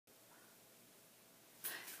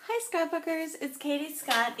Scrapbookers, it's Katie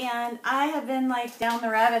Scott, and I have been like down the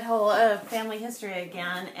rabbit hole of family history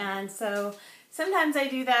again, and so sometimes I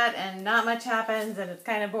do that and not much happens and it's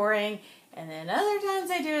kind of boring, and then other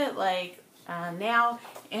times I do it like now,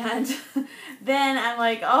 and then I'm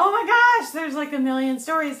like, oh my gosh, there's like a million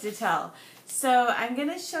stories to tell. So I'm going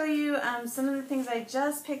to show you some of the things I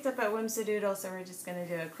just picked up at Whimsidoodle, so we're just going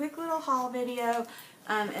to do a quick little haul video,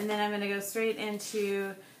 and then I'm going to go straight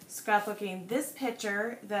into scrapbooking this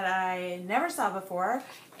picture that I never saw before,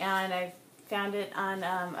 and I found it on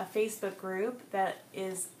a Facebook group that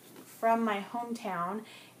is from my hometown,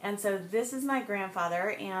 and so this is my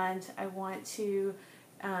grandfather, and I want to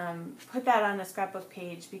put that on a scrapbook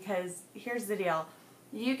page because here's the deal.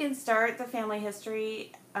 You can start the family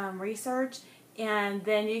history research, and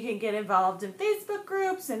then you can get involved in Facebook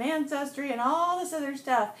groups and Ancestry and all this other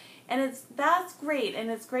stuff. And that's great, and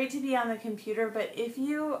it's great to be on the computer, but if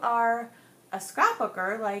you are a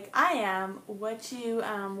scrapbooker like I am, what you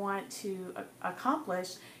want to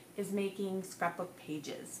accomplish is making scrapbook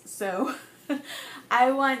pages. So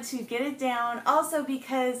I want to get it down also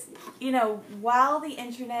because, you know, while the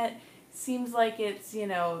internet seems like it's, you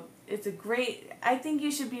know, it's a great, I think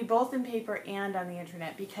you should be both in paper and on the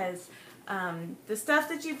internet because the stuff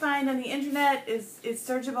that you find on the internet is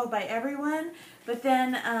searchable by everyone, but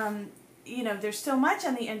then, you know, there's so much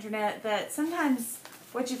on the internet that sometimes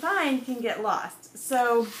what you find can get lost.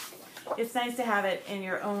 So it's nice to have it in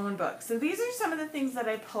your own book. So these are some of the things that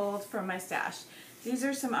I pulled from my stash. These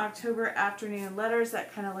are some October afternoon letters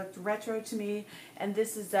that kind of looked retro to me, and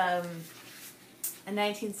this is a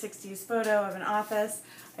 1960s photo of an office.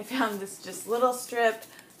 I found this just little strip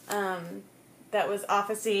that was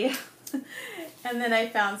office-y. And then I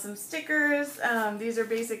found some stickers. These are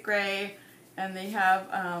basic gray, and they have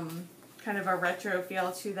kind of a retro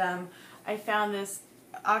feel to them. I found this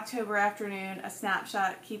October afternoon, a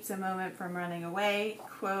snapshot keeps a moment from running away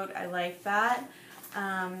quote. I like that.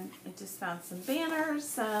 I just found some banners,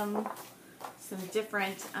 some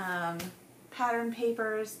different pattern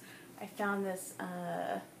papers. I found this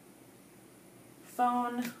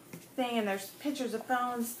phone thing, and there's pictures of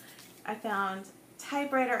phones. I found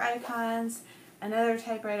typewriter icons, another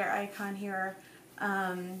typewriter icon here,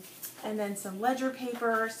 and then some ledger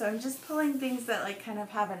paper. So I'm just pulling things that like kind of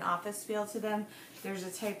have an office feel to them. There's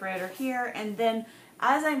a typewriter here, and then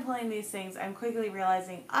as I'm pulling these things, I'm quickly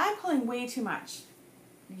realizing I'm pulling way too much.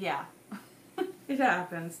 Yeah, it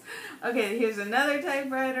happens. Okay, here's another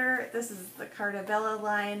typewriter. This is the Carta Bella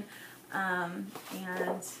line, and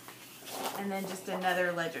then just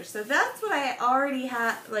another ledger. So that's what I already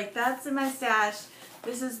have, like that's in my stash.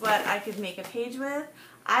 This is what I could make a page with.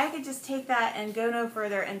 I could just take that and go no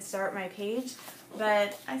further and start my page,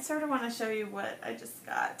 but I sort of want to show you what I just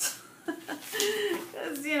got.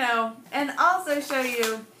 Because, you know, and also show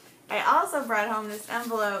you, I also brought home this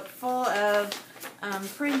envelope full of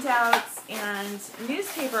printouts and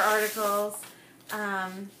newspaper articles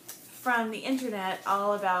from the internet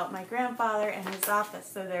all about my grandfather and his office.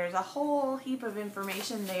 So there's a whole heap of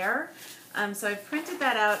information there. So I've printed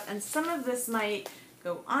that out, and some of this might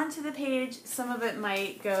go onto the page, some of it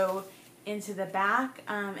might go into the back,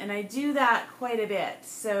 and I do that quite a bit.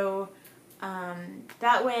 So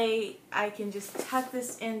that way I can just tuck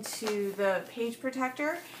this into the page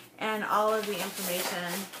protector, and all of the information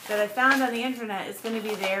that I found on the internet is going to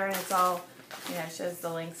be there, and it's all, you know, shows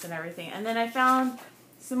the links and everything. And then I found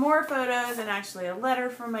some more photos and actually a letter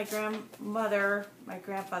from my grandmother, my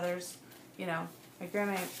grandfather's, you know, my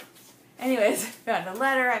grandma. Anyways, I found a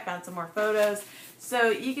letter, I found some more photos.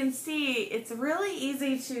 So you can see it's really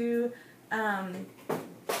easy to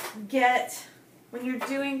get, when you're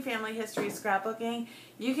doing family history scrapbooking,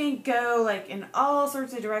 you can go like in all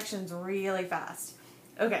sorts of directions really fast.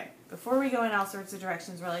 Okay, before we go in all sorts of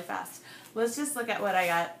directions really fast, let's just look at what I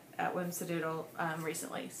got at Whimsidoodle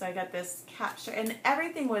recently. So I got this capture, and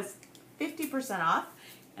everything was 50% off,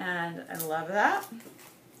 and I love that.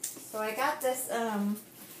 So I got this,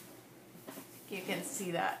 you can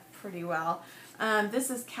see that pretty well.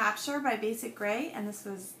 This is Capture by Basic Gray, and this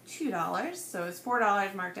was $2, so it's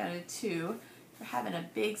 $4 marked down to $2. They're having a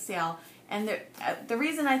big sale, and the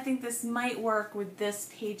reason I think this might work with this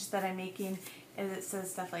page that I'm making is it says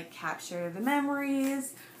stuff like capture the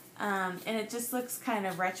memories, and it just looks kind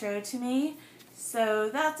of retro to me, so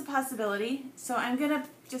that's a possibility. So I'm gonna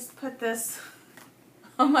just put this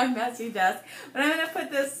on my messy desk, but I'm gonna put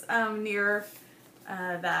this near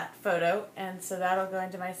that photo, and so that'll go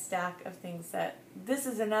into my stack of things. That this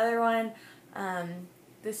is another one.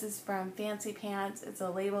 This is from Fancy Pants. It's a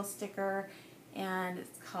label sticker, and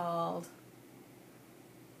it's called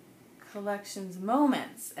Collections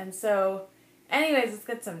Moments. And so Anyways, it's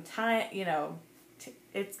got some time, you know,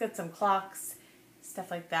 it's got some clocks, stuff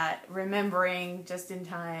like that. Remembering just in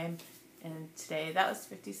time. And today, that was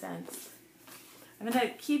 50 cents. I'm going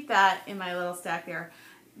to keep that in my little stack there.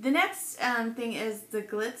 The next thing is the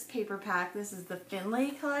Glitz paper pack. This is the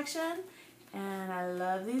Finley collection. And I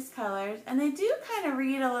love these colors. And they do kind of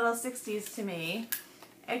read a little 60s to me.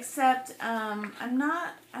 Except, I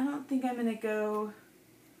don't think I'm going to go,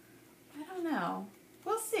 I don't know.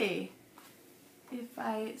 We'll see.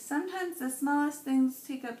 Sometimes the smallest things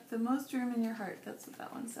take up the most room in your heart. That's what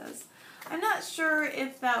that one says. I'm not sure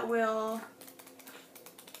if that will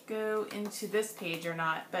go into this page or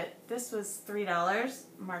not, but this was $3,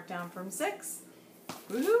 marked down from $6.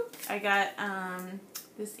 Woohoo! I got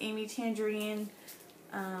this Amy Tangerine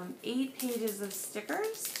 8 pages of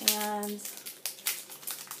stickers, and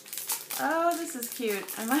oh, this is cute.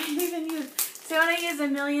 I might even use, so when I use a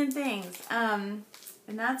million things, and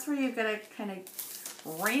that's where you've got to kind of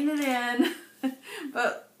rein it in.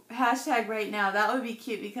 But hashtag right now, that would be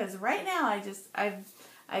cute, because right now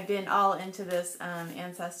I've been all into this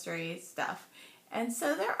ancestry stuff. And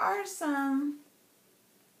so there are some,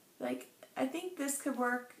 like, I think this could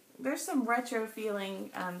work. There's some retro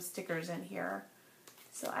feeling stickers in here.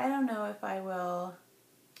 So I don't know if I will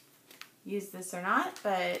use this or not,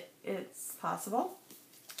 but it's possible.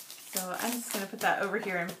 So I'm just going to put that over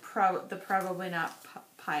here in the probably not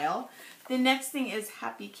pile. The next thing is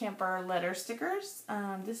Happy Camper letter stickers.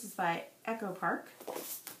 This is by Echo Park,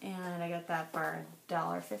 and I got that for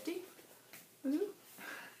 $1.50.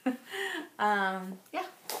 Woohoo! Yeah.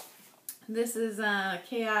 This is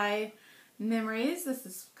KI Memories. This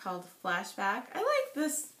is called Flashback. I like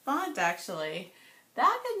this font, actually.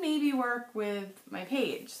 That could maybe work with my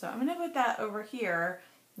page. So I'm going to put that over here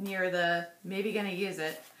near the maybe going to use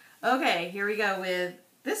it. Okay, here we go with,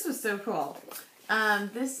 this was so cool.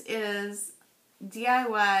 This is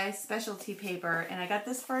DIY specialty paper, and I got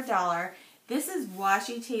this for $1. This is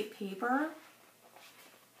washi tape paper,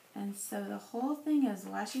 and so the whole thing is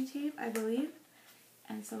washi tape, I believe.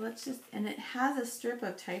 And so and it has a strip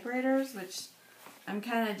of typewriters, which I'm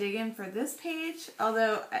kind of digging for this page.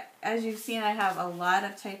 Although, as you've seen, I have a lot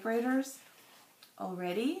of typewriters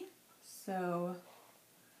already, so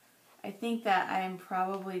I think that I am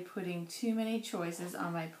probably putting too many choices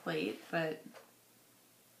on my plate, but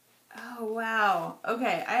oh wow.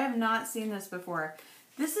 Okay, I have not seen this before.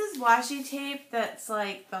 This is washi tape that's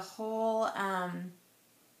like the whole,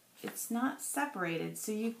 it's not separated,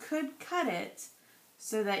 so you could cut it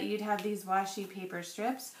so that you'd have these washi paper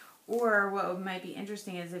strips, or what might be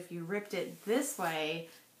interesting is if you ripped it this way,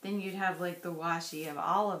 then you'd have like the washi of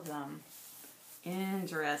all of them.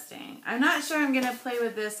 Interesting. I'm not sure I'm going to play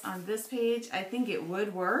with this on this page. I think it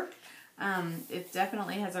would work. It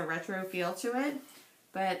definitely has a retro feel to it,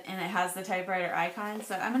 and it has the typewriter icon,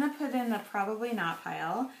 so I'm going to put in the probably not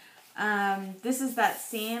pile. This is that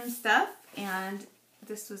same stuff, and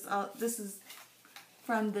this is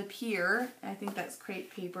from the Pier. I think that's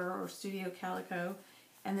crepe paper or studio calico,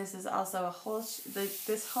 and this is also a whole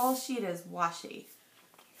this whole sheet is washi.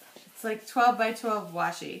 It's like 12 by 12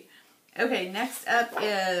 washi. Okay, next up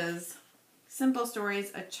is Simple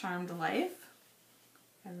Stories, A Charmed Life.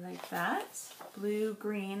 I like that. Blue,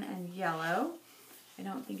 green, and yellow. I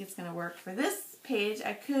don't think it's going to work for this page.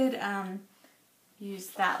 I could use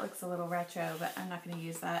that. Looks a little retro, but I'm not going to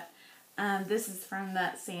use that. This is from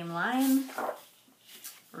that same line.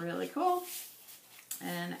 Really cool.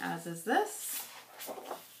 And as is this.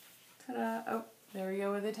 Ta-da. Oh, there we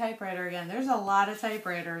go with the typewriter again. There's a lot of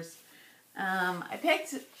typewriters. I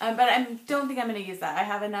picked, but I don't think I'm going to use that. I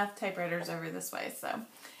have enough typewriters over this way, so.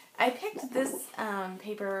 I picked this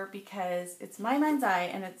paper because it's My Mind's Eye,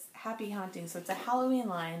 and it's Happy Haunting, so it's a Halloween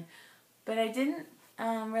line, but I didn't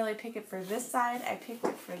really pick it for this side. I picked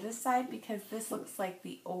it for this side because this looks like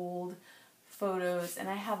the old photos, and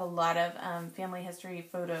I have a lot of family history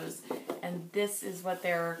photos, and this is what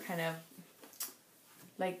they're kind of,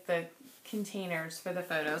 like the containers for the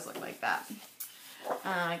photos look like that.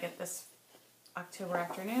 I get this October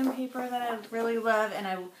Afternoon paper that I really love,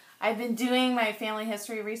 and I've been doing my family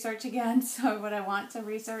history research again. So what I want to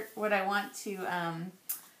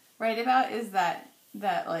write about is that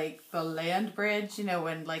like the land bridge, you know,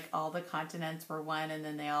 when like all the continents were one and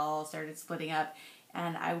then they all started splitting up,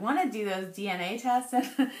 and I want to do those DNA tests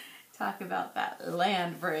and talk about that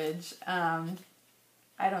land bridge.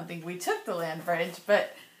 I don't think we took the land bridge,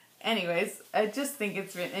 but anyways, I just think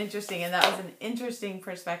it's been interesting, and that was an interesting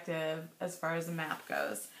perspective as far as the map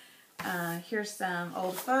goes. Here's some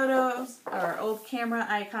old photos, or old camera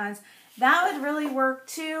icons. That would really work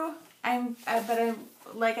too.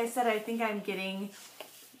 Like I said, I think I'm getting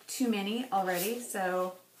too many already,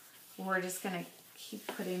 so we're just going to keep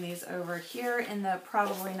putting these over here in the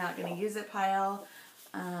probably not going to use it pile.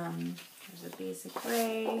 There's a basic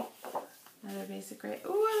gray, another basic gray.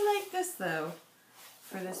 Oh, I like this though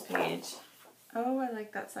for this page. Oh, I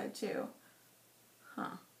like that side too. Huh.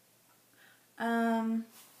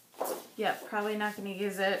 Yep, probably not going to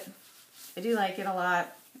use it. I do like it a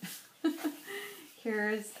lot.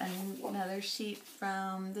 Here's another sheet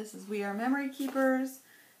from, this is We Are Memory Keepers,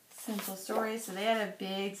 Simple Stories. So they had a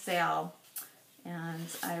big sale, and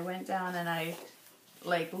I went down and I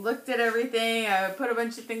like looked at everything. I put a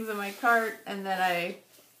bunch of things in my cart, and then I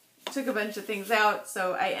took a bunch of things out.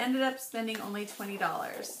 So I ended up spending only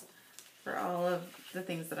 $20 for all of the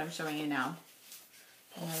things that I'm showing you now.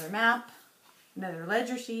 Another map, another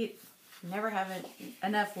ledger sheet. Never have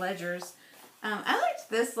enough ledgers. I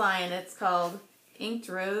liked this line. It's called Inked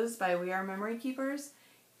Rose by We Are Memory Keepers.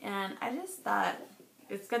 And I just thought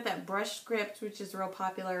it's got that brush script, which is real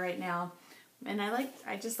popular right now. And I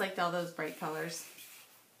just liked all those bright colors.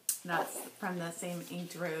 That's from the same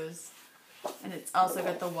Inked Rose. And it's also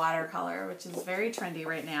got the watercolor, which is very trendy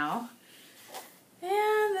right now.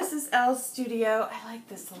 And this is Elle's Studio. I like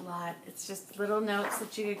this a lot. It's just little notes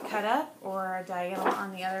that you could cut up or a diagonal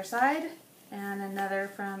on the other side. And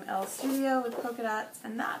another from Elle's Studio with polka dots,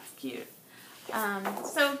 and that's cute.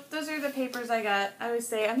 So those are the papers I got. I always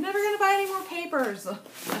say, I'm never going to buy any more papers.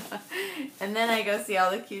 And then I go see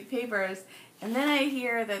all the cute papers. And then I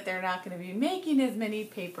hear that they're not going to be making as many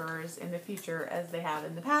papers in the future as they have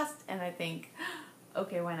in the past. And I think,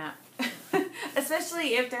 okay, why not?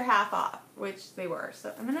 Especially if they're half off, which they were.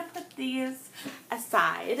 So I'm going to put these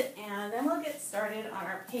aside, and then we'll get started on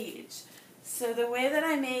our page. So the way that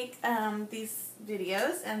I make these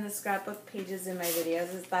videos and the scrapbook pages in my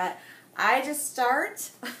videos is that I just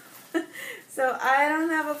start. So I don't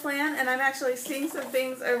have a plan, and I'm actually seeing some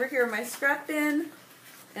things over here in my scrap bin,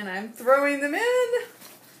 and I'm throwing them in.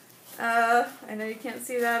 I know you can't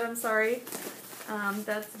see that, I'm sorry.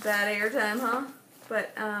 That's bad airtime, huh?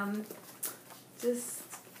 But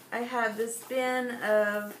I have this bin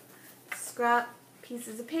of scrap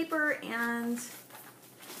pieces of paper, and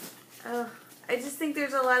I just think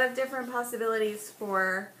there's a lot of different possibilities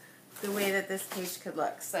for the way that this page could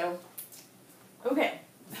look. So, okay.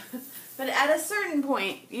 But at a certain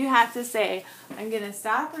point, you have to say, I'm going to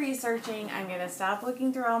stop researching, I'm going to stop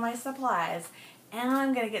looking through all my supplies, and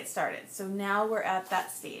I'm going to get started. So now we're at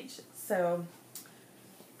that stage. So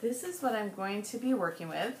this is what I'm going to be working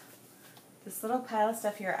with. This little pile of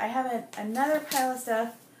stuff here. I have another pile of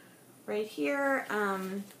stuff right here.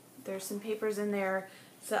 There's some papers in there.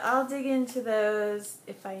 So I'll dig into those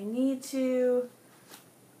if I need to.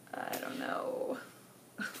 I don't know.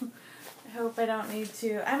 I hope I don't need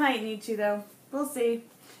to. I might need to though. We'll see.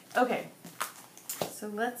 Okay. So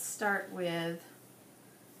let's start with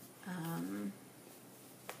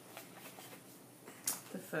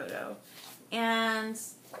the photo. And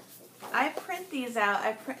I print these out.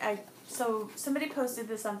 So somebody posted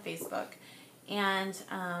this on Facebook, and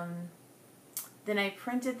then I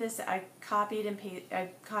printed this. I copied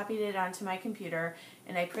it onto my computer,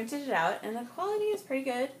 and I printed it out, and the quality is pretty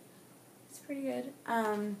good. It's pretty good.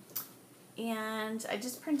 And I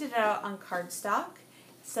just printed it out on cardstock,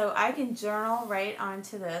 so I can journal right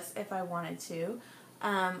onto this if I wanted to.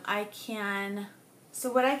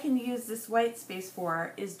 So what I can use this white space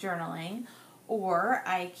for is journaling, or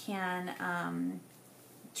I can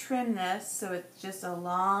trim this so it's just a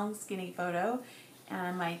long skinny photo, and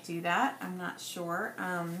I might do that. I'm not sure.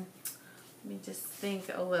 Let me just think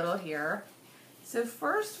a little here. So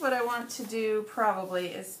first what I want to do probably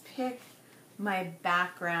is pick my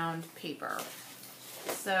background paper.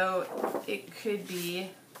 So it could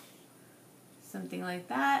be something like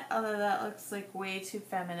that, although that looks like way too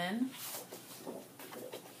feminine.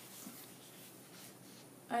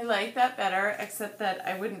 I like that better, except that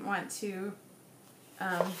I wouldn't want to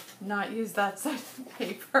not use that side of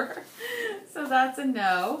paper. So that's a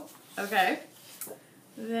no. Okay.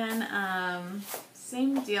 Then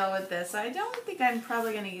same deal with this. I don't think I'm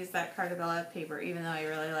probably going to use that Cartabella paper, even though I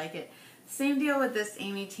really like it. Same deal with this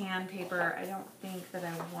Amy Tan paper. I don't think that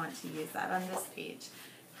I would want to use that on this page.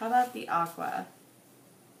 How about the aqua?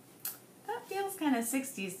 That feels kind of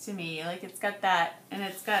 60s to me. Like it's got that, and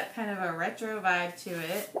it's got kind of a retro vibe to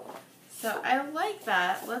it. So I like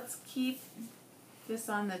that. Let's keep this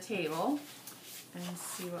on the table and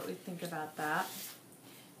see what we think about that.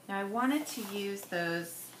 Now I wanted to use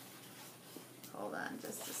those, hold on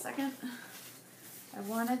just a second. I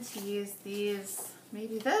wanted to use these,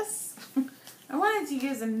 maybe this. I wanted to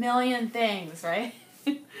use a million things, right?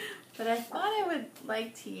 But I thought I would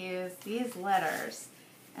like to use these letters.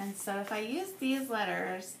 And so if I use these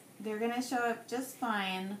letters, they're going to show up just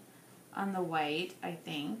fine on the white, I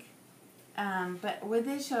think. But would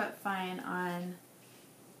they show up fine on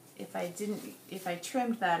if I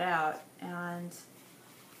trimmed that out? And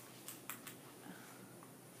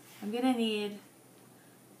I'm going to need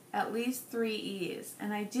at least 3 E's.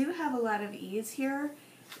 And I do have a lot of E's here.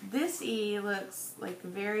 This E looks like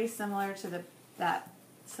very similar to that,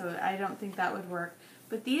 so I don't think that would work.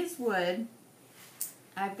 But these would.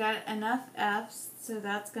 I've got enough F's, so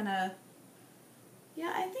that's gonna,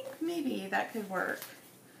 yeah, I think maybe that could work.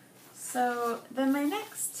 So then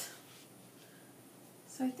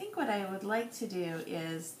so I think what I would like to do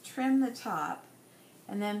is trim the top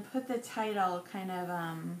and then put the title kind of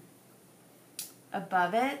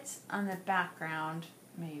above it on the background,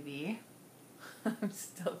 maybe. I'm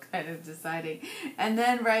still kind of deciding. And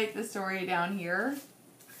then write the story down here.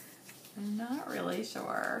 I'm not really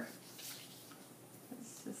sure.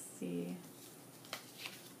 Let's just see.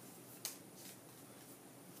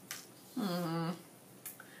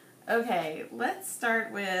 Okay, let's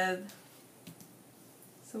start with,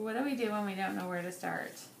 so what do we do when we don't know where to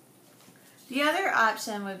start? The other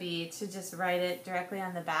option would be to just write it directly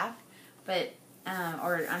on the back, but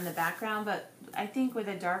or on the background, but I think with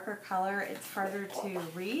a darker color it's harder to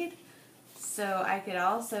read. So I could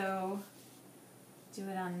also do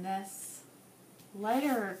it on this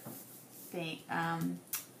lighter thing,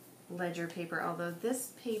 ledger paper, although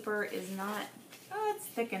this paper is not, oh, it's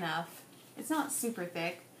thick enough. It's not super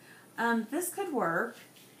thick. This could work.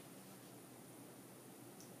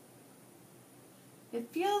 It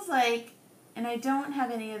feels like, and I don't have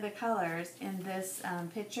any of the colors in this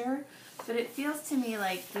picture, but it feels to me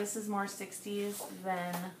like this is more 60s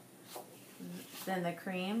than the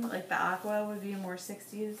cream. Like the aqua would be more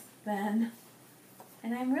 60s than,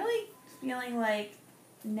 and I'm really feeling like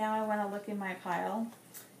now I want to look in my pile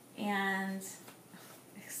and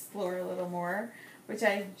explore a little more, which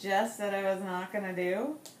I just said I was not going to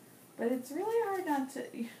do, but it's really hard not to,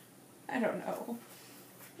 I don't know.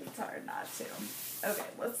 It's hard not to. Okay,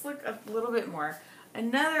 let's look a little bit more.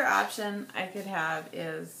 Another option I could have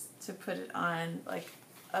is to put it on like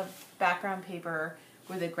a background paper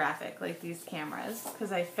with a graphic, like these cameras,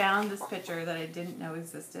 because I found this picture that I didn't know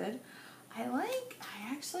existed. I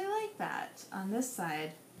actually like that on this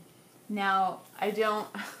side. Now, I don't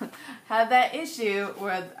have that issue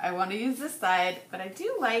where I want to use this side, but I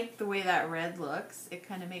do like the way that red looks. It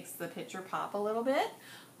kind of makes the picture pop a little bit.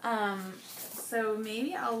 So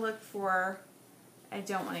maybe I'll look for, I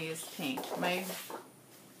don't want to use pink. My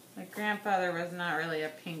grandfather was not really a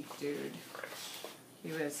pink dude.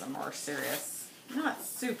 He was a more serious, not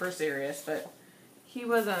super serious, but he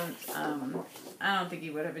wasn't, I don't think he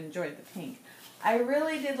would have enjoyed the pink. I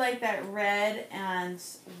really did like that red and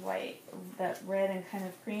white, that red and kind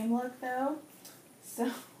of cream look though. So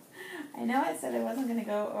I know I said I wasn't going to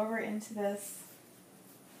go over into this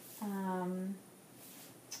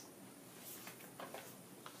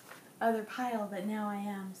other pile, but now I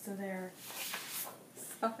am, so there.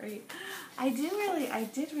 Sorry. I did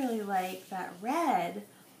really like that red,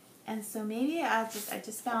 and so maybe I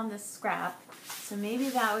just found this scrap, so maybe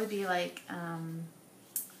that would be like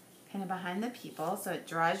kind of behind the people, so it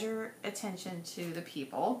draws your attention to the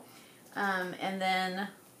people, and then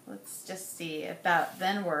let's just see if that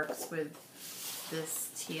then works with this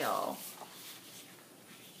teal.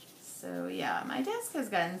 So yeah, my desk has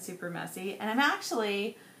gotten super messy, and I'm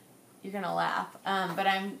actually, you're gonna laugh, but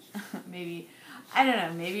I'm maybe, I don't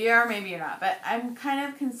know, maybe you are, maybe you're not, but I'm kind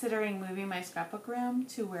of considering moving my scrapbook room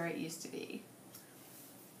to where it used to be.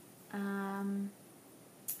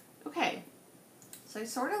 Okay, so I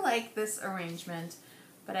sort of like this arrangement,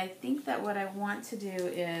 but I think that what I want to do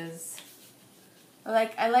is,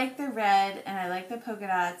 I like the red, and I like the polka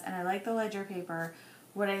dots, and I like the ledger paper.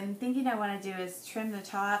 What I'm thinking I want to do is trim the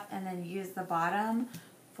top and then use the bottom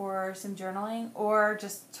for some journaling, or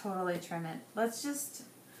just totally trim it.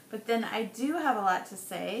 But then I do have a lot to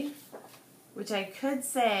say, which I could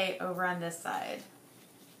say over on this side.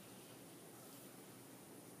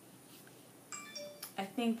 I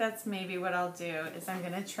think that's maybe what I'll do, is I'm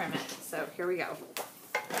going to trim it. So here we go.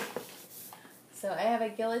 So I have a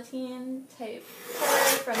guillotine type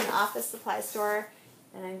cutter from the office supply store,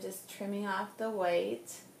 and I'm just trimming off the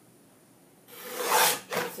white,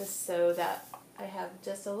 just so that I have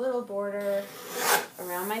just a little border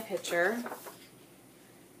around my picture.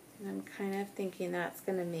 And I'm kind of thinking that's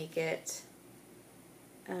going to make it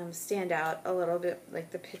stand out a little bit,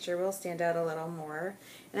 like the picture will stand out a little more.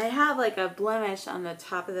 And I have like a blemish on the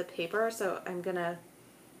top of the paper, so I'm going to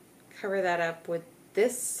cover that up with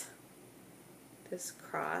this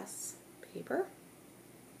cross paper.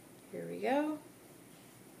 we go.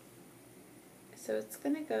 So it's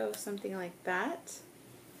going to go something like that.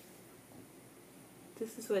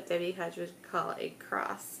 This is what Debbie Hodge would call a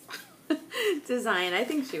cross design. I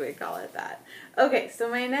think she would call it that. Okay, so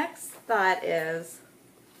my next thought is,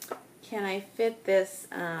 can I fit this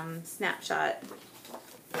snapshot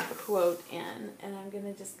quote in? And I'm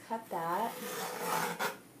going to just cut that.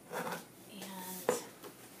 And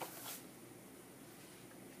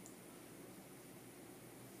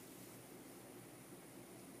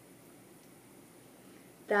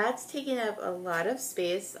that's taking up a lot of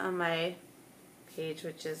space on my page,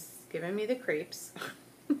 which is giving me the creeps.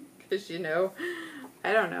 Because, you know,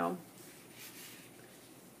 I don't know.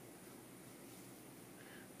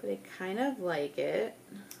 But I kind of like it.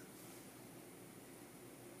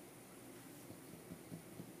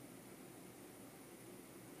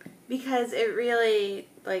 Because it really,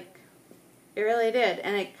 like, it really did.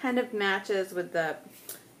 And it kind of matches with the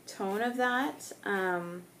tone of that.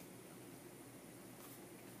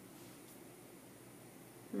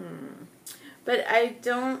 But I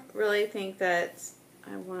don't really think that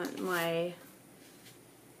I want my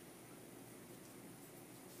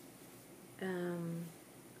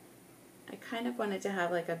I kind of wanted to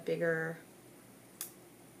have like a bigger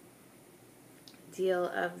deal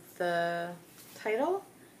of the title,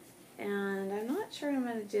 and I'm not sure I'm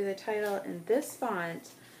going to do the title in this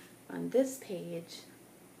font on this page.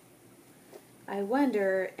 I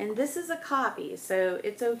wonder, and this is a copy, so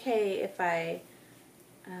it's okay if I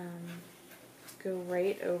go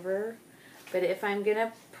right over, but if I'm going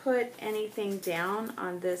to put anything down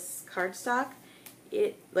on this cardstock,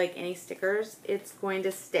 it, like any stickers, it's going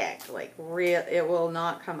to stick, like real, it will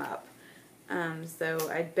not come up. So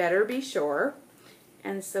I'd better be sure.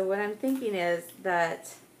 And so what I'm thinking is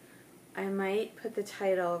that I might put the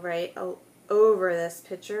title right over this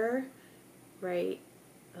picture, right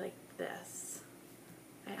like this.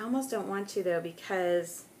 I almost don't want to though,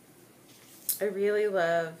 because I really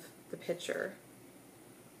love the picture.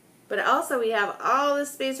 But also we have all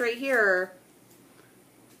this space right here.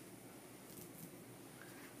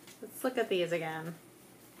 Let's look at these again.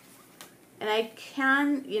 And I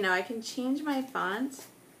can, you know, I can change my font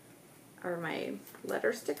or my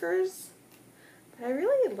letter stickers. But I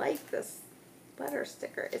really like this letter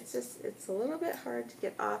sticker. It's just, it's a little bit hard to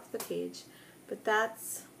get off the page. But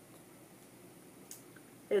that's,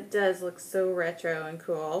 it does look so retro and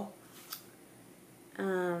cool. But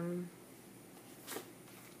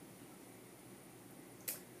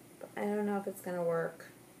I don't know if it's going to work.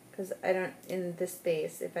 Because I don't, in this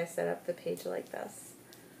space, if I set up the page like this.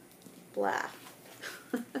 Blah.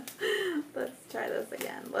 Let's try this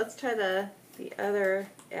again. Let's try the other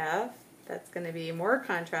F. That's going to be more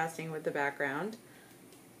contrasting with the background.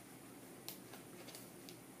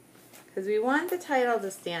 Because we want the title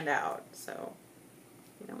to stand out, so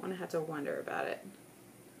you don't want to have to wonder about it.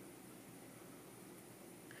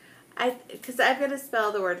 Because I've got to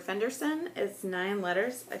spell the word Fenderson. It's 9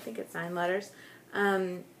 letters. I think it's 9 letters.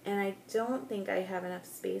 And I don't think I have enough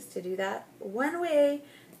space to do that. One way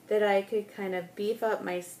that I could kind of beef up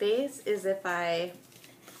my space is if well,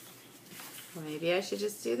 maybe I should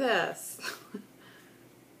just do this. I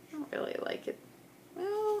don't really like it.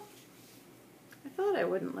 Well, I thought I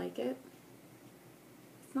wouldn't like it.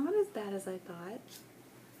 It's not as bad as I thought.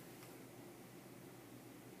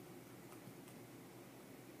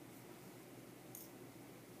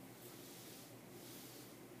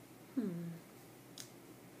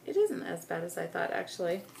 It isn't as bad as I thought,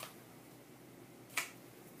 actually.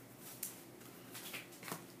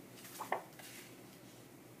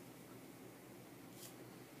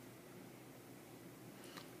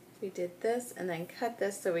 We did this and then cut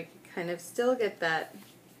this so we could kind of still get that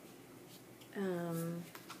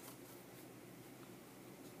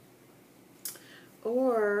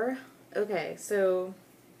okay, so you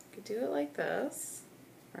could do it like this,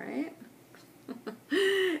 right?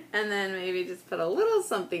 And then maybe just put a little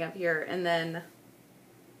something up here, and then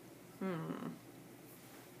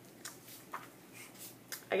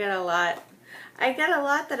I got a lot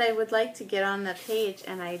that I would like to get on the page,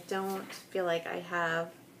 and I don't feel like I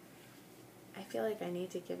have. I feel like I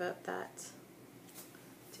need to give up that.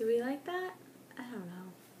 Do we like that? I don't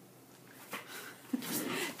know.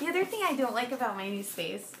 The other thing I don't like about my new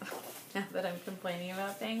space, now that I'm complaining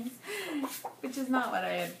about things, which is not what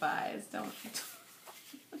I advise, don't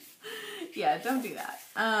yeah, don't do that.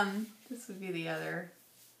 This would be the other.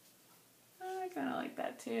 I kind of like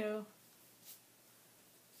that too.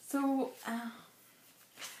 So,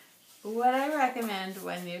 what I recommend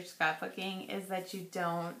when you're scrapbooking is that you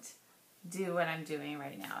don't do what I'm doing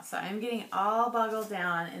right now. So I'm getting all boggled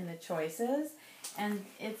down in the choices, And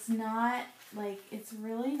it's not, like, it's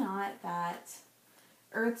really not that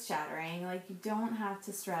earth-shattering. Like, you don't have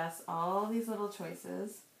to stress all these little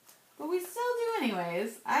choices. But we still do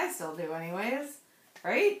anyways. I still do anyways.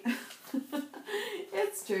 Right?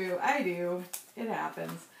 It's true. I do. It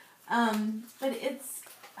happens. But it's...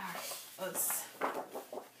 Alright,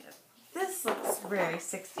 this looks very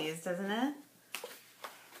 60s, doesn't it?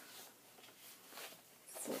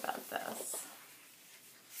 Let's see about this.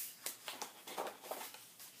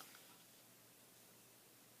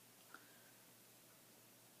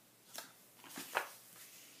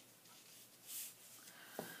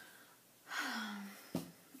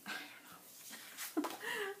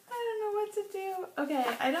 Okay,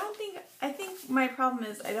 I think my problem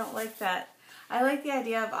is I don't like that. I like the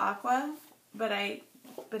idea of aqua, but I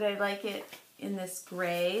like it in this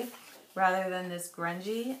gray rather than this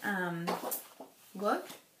grungy look.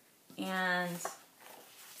 And this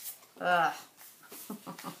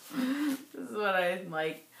is what I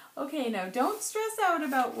like. Okay, now don't stress out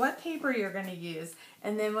about what paper you're going to use.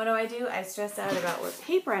 And then what do? I stress out about what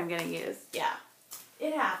paper I'm going to use. Yeah,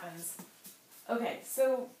 it happens. Okay,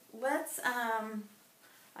 so let's,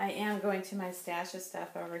 I am going to my stash of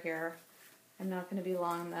stuff over here. I'm not going to be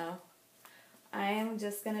long though. I am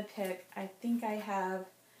just going to pick, I think I have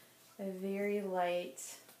a very light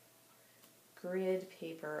grid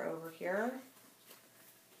paper over here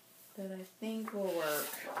that I think will work.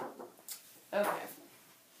 Okay.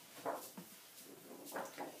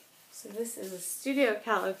 So this is a Studio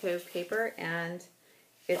Calico paper and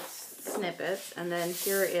it's snippets, and then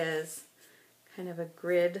here is kind of a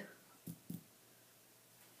grid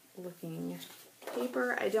looking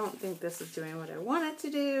paper. I don't think this is doing what I want it to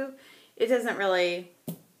do. It doesn't really,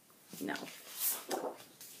 no.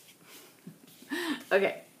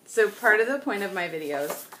 Okay, so part of the point of my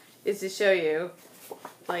videos is to show you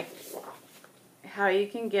like how you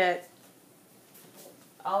can get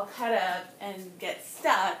all cut up and get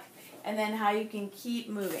stuck, and then how you can keep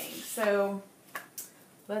moving. So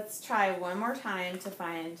let's try one more time to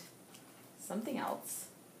find something else.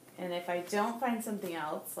 And if I don't find something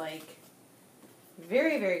else, like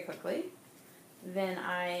very, very quickly, then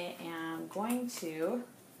I am going to,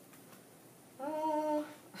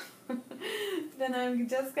 then I'm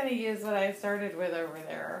just going to use what I started with over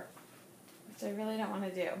there, which I really don't want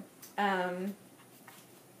to do.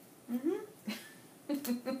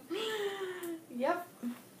 Yep.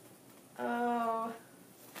 Oh,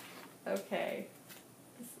 okay.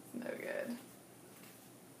 This is no good.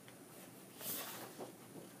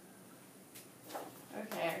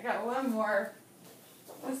 Okay, I got one more.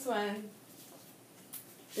 This one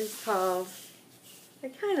is called, I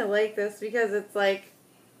kind of like this because it's like,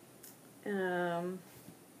 they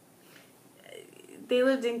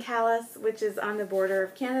lived in Calais, which is on the border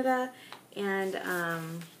of Canada, and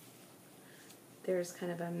there's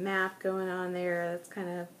kind of a map going on there that's kind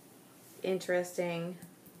of interesting.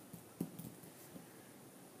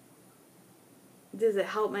 Does it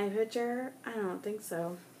help my picture? I don't think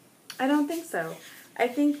so. I don't think so. I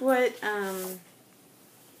think what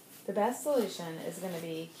the best solution is going to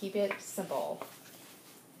be keep it simple.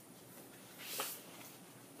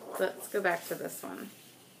 Let's go back to this one.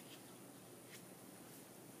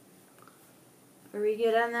 Are we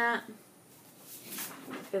good on that?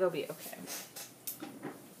 It'll be okay.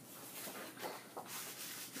 Let's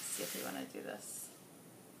see if we want to do this.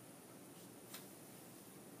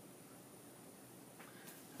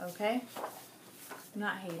 Okay. I'm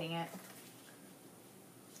not hating it.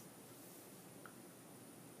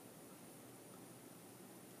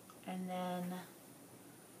 And then,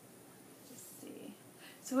 just see.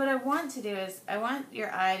 So what I want to do is, I want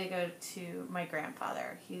your eye to go to my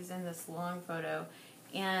grandfather. He's in this long photo.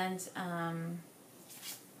 And to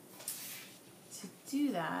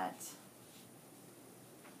do that,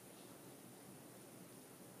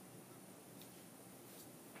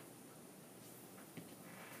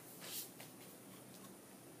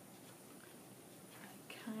 I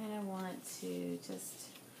kind of want to just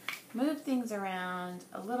move things around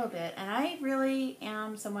a little bit, and I really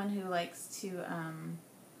am someone who likes to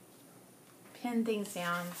pin things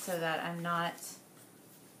down so that I'm not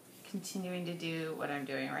continuing to do what I'm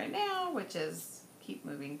doing right now, which is keep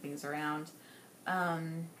moving things around. I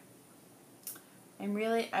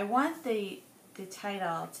want the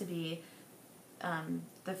title to be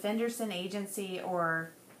the Fenderson Agency,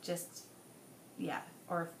 or just, yeah,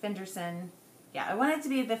 or Fenderson, yeah, I want it to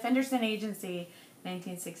be the Fenderson Agency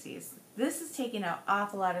 1960s. This is taking an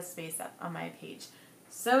awful lot of space up on my page.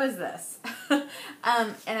 So is this. And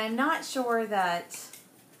I'm not sure that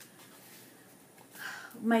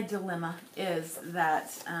my dilemma is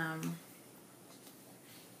that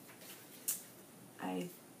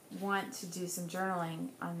want to do some journaling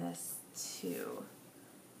on this too.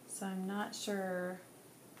 So I'm not sure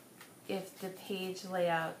if the page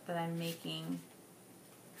layout that I'm making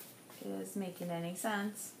is making any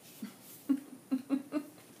sense.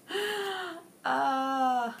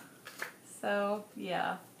 So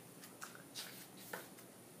yeah.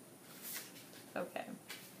 Okay.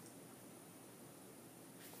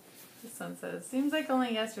 This one says, seems like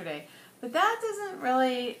only yesterday. But that doesn't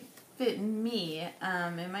really fit me.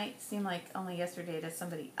 It might seem like only yesterday to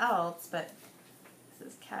somebody else, but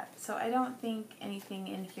this is cat. So I don't think anything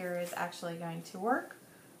in here is actually going to work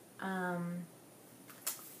for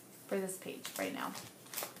this page right now.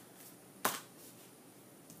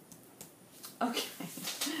 Okay.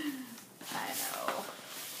 I know.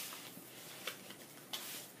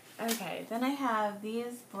 Okay, then I have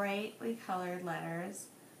these brightly colored letters,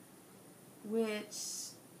 which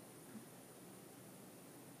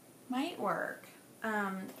might work,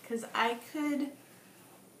 because I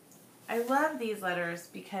love these letters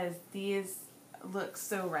because these look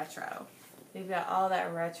so retro. They've got all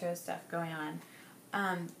that retro stuff going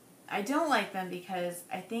on. I don't like them because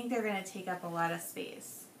I think they're going to take up a lot of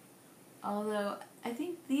space. Although I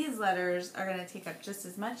think these letters are going to take up just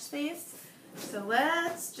as much space. So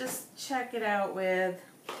let's just check it out with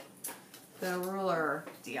the ruler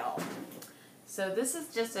deal. So this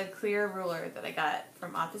is just a clear ruler that I got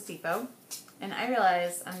from Office Depot. And I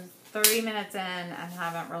realize I'm 30 minutes in and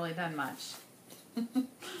haven't really done much.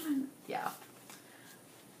 Yeah.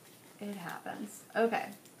 It happens. Okay.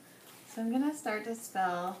 So I'm going to start to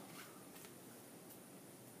spell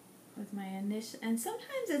with my initial. And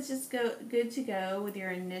sometimes it's just good to go with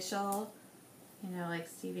your initial, you know, like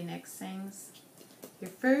Stevie Nicks sings. Your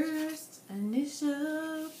first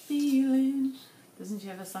initial feeling. Doesn't she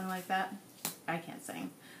have a song like that? I can't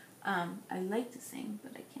sing. I like to sing,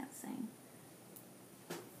 but I can't sing.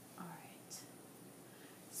 Alright.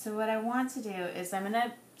 So what I want to do is I'm going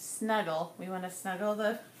to snuggle. We want to snuggle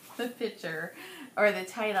the picture, or the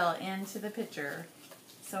title, into the picture.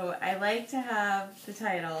 So I like to have the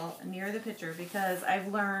title near the picture because I've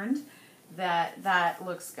learned that that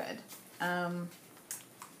looks good.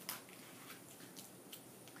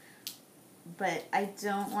 But I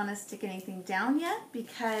don't want to stick anything down yet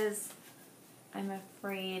because I'm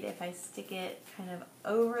afraid if I stick it kind of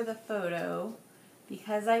over the photo,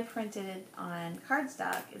 because I printed it on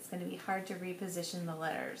cardstock, it's going to be hard to reposition the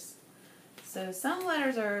letters. So some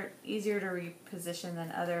letters are easier to reposition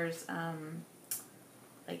than others.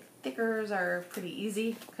 Like thickers are pretty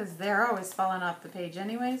easy because they're always falling off the page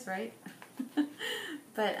anyways, right?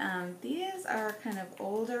 But these are kind of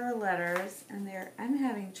older letters, and I'm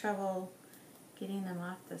having trouble getting them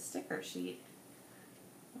off the sticker sheet.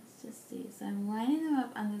 Let's just see. So I'm lining them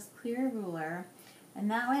up on this clear ruler, and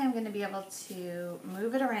that way I'm going to be able to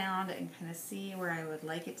move it around and kind of see where I would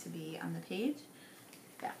like it to be on the page.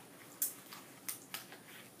 Yeah.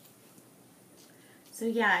 So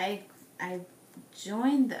yeah, I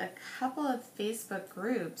joined a couple of Facebook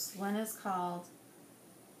groups. One is called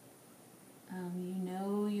You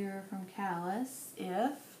Know You're from Calais,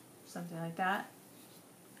 if, something like that.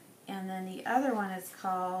 And then the other one is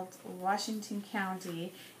called Washington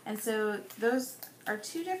County. And so those are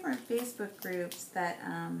two different Facebook groups that,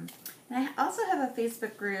 and I also have a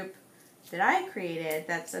Facebook group that I created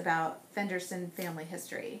that's about Fenderson family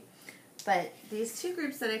history. But these two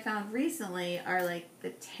groups that I found recently are like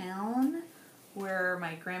the town where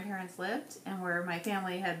my grandparents lived and where my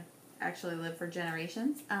family had actually lived for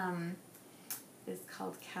generations. It's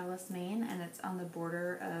called Calais, Maine, and it's on the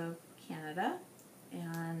border of Canada.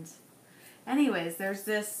 And anyways, there's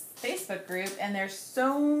this Facebook group, and there's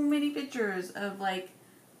so many pictures of like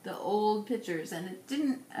the old pictures, and it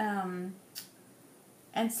didn't, and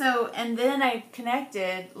then I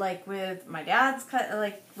connected like with my dad's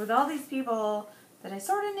like with all these people that I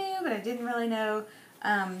sort of knew, but I didn't really know,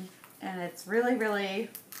 and it's really, really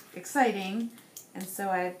exciting. And so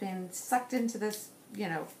I've been sucked into this, you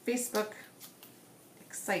know, Facebook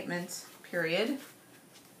excitement period.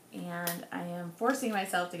 And I am forcing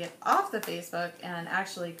myself to get off the Facebook and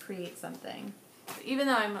actually create something. Even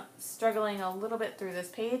though I'm struggling a little bit through this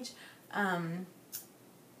page, I'm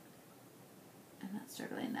not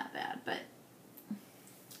struggling that bad, but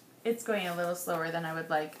it's going a little slower than I would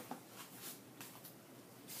like.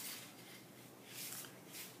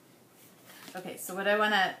 Okay, so what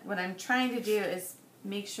I'm trying to do is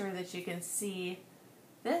make sure that you can see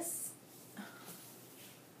this.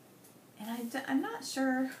 And I'm not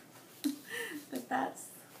sure that that's...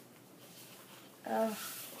 Oh,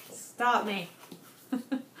 stop me.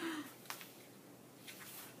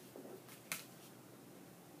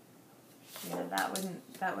 Yeah,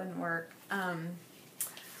 that wouldn't work.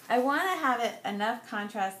 I want to have it enough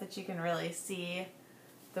contrast that you can really see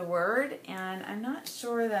the word, and I'm not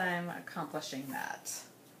sure that I'm accomplishing that.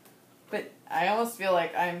 But I almost feel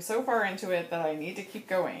like I'm so far into it that I need to keep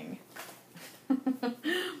going.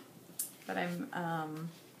 But I'm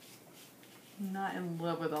not in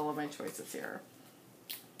love with all of my choices here.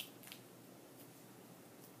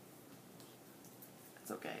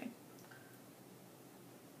 It's okay.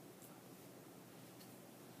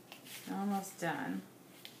 Almost done.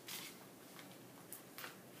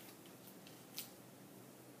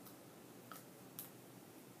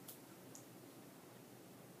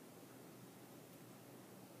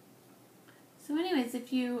 So anyways,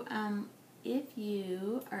 if you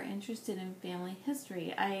are interested in family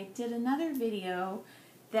history, I did another video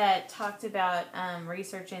that talked about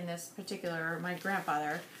researching this particular, my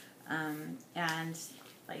grandfather, and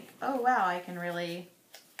like, oh wow, I can really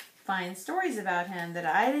find stories about him that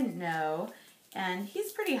I didn't know, and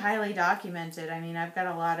he's pretty highly documented. I mean, I've got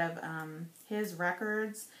a lot of his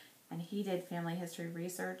records, and he did family history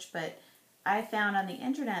research, but I found on the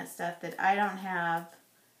internet stuff that I don't have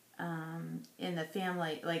in the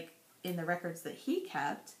family, like in the records that he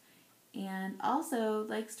kept, and also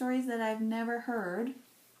like stories that I've never heard,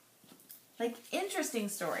 like interesting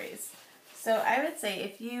stories. So I would say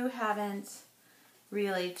if you haven't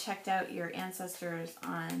really checked out your ancestors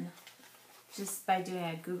on just by doing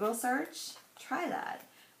a Google search, try that.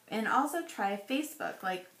 And also try Facebook,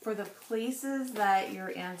 like for the places that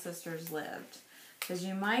your ancestors lived. Because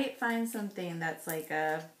you might find something that's like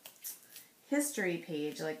a history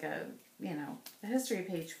page, like a history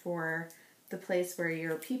page for the place where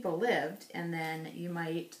your people lived, and then you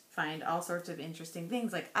might find all sorts of interesting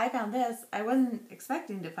things. Like I found this, I wasn't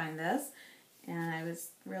expecting to find this, and I was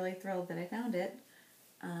really thrilled that I found it.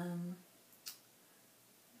 I'm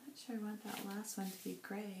not sure I want that last one to be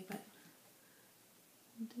gray, but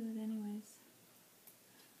I'll do it anyways.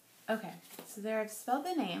 Okay, so there I've spelled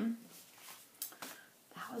the name.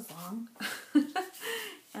 That was long.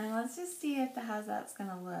 And let's just see how that's going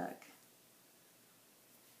to look.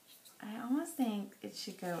 I almost think it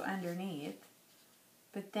should go underneath.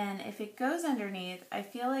 But then if it goes underneath, I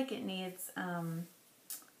feel like it needs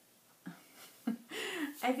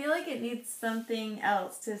I feel like it needs something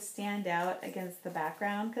else to stand out against the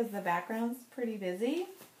background, because the background's pretty busy.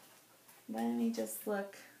 Let me just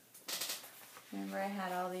look. Remember I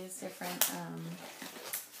had all these different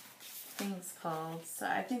things called. So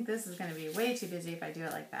I think this is going to be way too busy if I do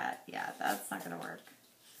it like that. Yeah, that's not going to work.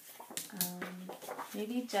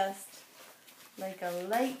 Maybe just like a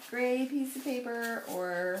light gray piece of paper,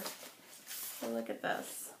 or look at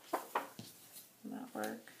this. Will that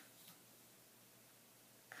work?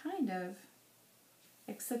 Kind of.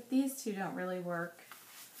 Except these two don't really work.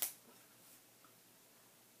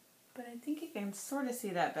 But I think you can sort of see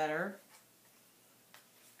that better.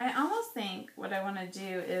 I almost think what I want to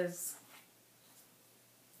do is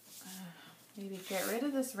maybe get rid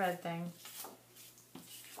of this red thing.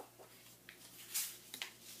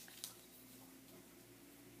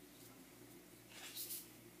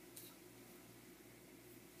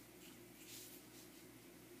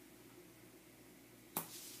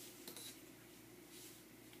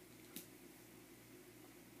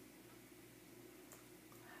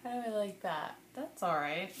 How do I like that? That's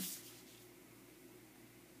alright.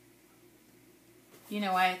 You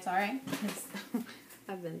know why it's alright? Because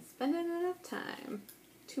I've been spending enough time.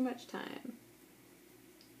 Too much time.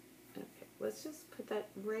 Okay, let's just put that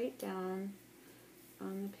right down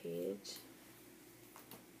on the page.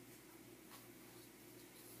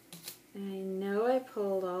 And I know I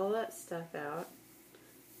pulled all that stuff out.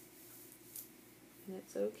 And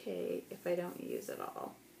it's okay if I don't use it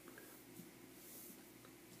all.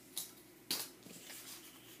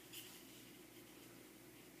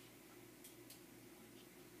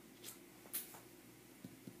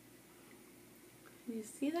 You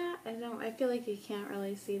see that? I feel like you can't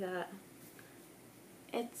really see that.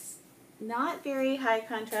 It's not very high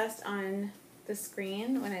contrast on the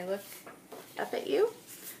screen when I look up at you,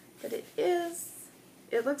 but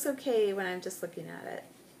it looks okay when I'm just looking at it.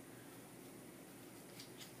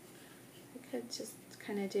 I could just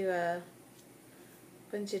kind of do a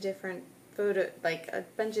bunch of different like a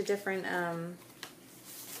bunch of different a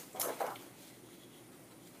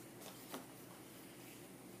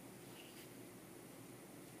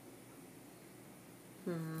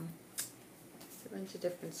bunch of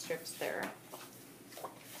different strips there.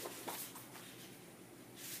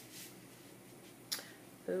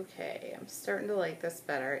 Okay, I'm starting to like this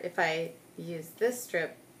better. If I use this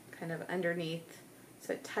strip kind of underneath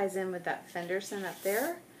so it ties in with that Fenderson up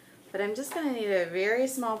there, but I'm just going to need a very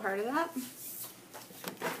small part of that.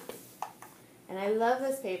 And I love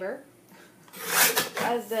this paper,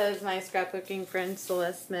 as does my scrapbooking friend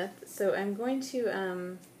Celeste Smith. So I'm going to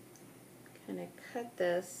kind of cut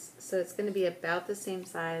this so it's going to be about the same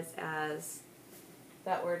size as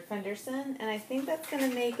that word Fenderson, and I think that's going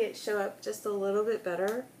to make it show up just a little bit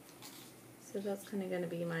better. So that's kind of going to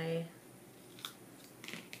be my...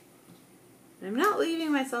 I'm not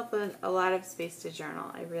leaving myself a lot of space to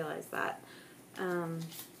journal, I realize that. So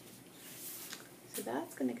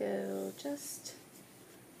that's going to go just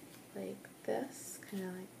like this, kind of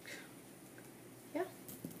like, yeah.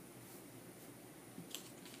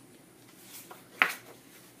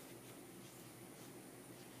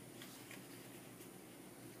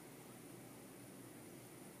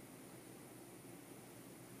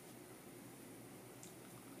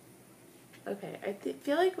 Okay, I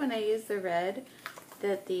feel like when I use the red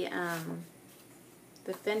that the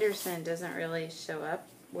Fenderson doesn't really show up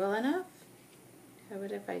well enough. How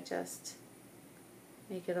would if I just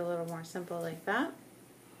make it a little more simple like that?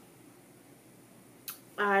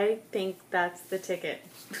 I think that's the ticket.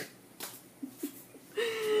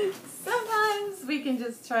 Sometimes we can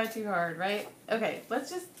just try too hard, right? Okay, let's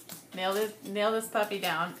just nail this puppy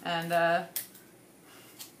down and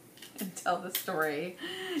tell the story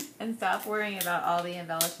and stop worrying about all the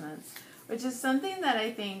embellishments, which is something that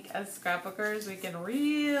I think as scrapbookers we can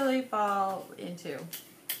really fall into.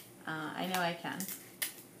 I know I can,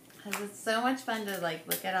 because it's so much fun to like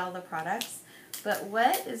look at all the products, but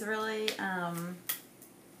what is really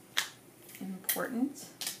important,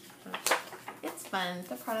 it's fun,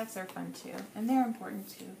 the products are fun too, and they're important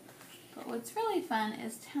too, but what's really fun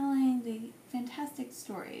is telling the fantastic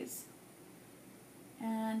stories.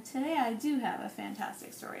 And today I do have a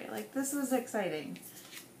fantastic story. Like, this was exciting.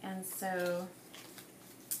 And so,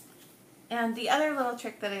 and the other little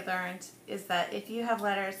trick that I learned is that if you have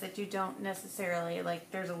letters that you don't necessarily, like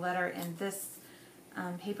there's a letter in this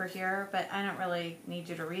paper here, but I don't really need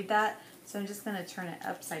you to read that. So I'm just going to turn it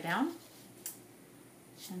upside down.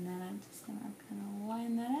 And then I'm just going to kind of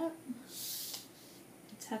line that up.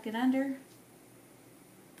 Tuck it under.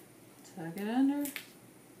 Tuck it under. I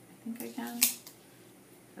think I can.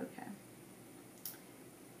 Okay.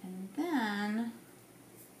 And then,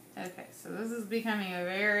 okay, so this is becoming a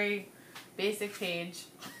very basic page.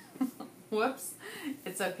 Whoops.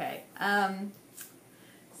 It's okay.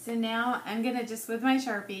 So now I'm going to just, with my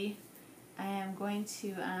Sharpie, I am going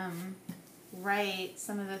to write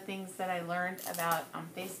some of the things that I learned about on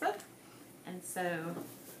Facebook. And so,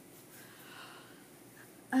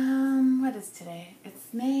 what is today?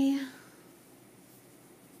 It's May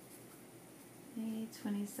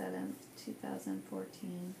 27th,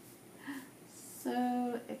 2014.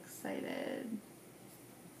 So excited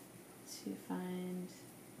to find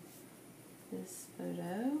this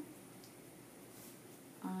photo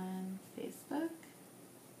on Facebook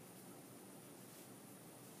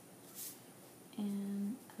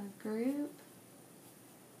in a group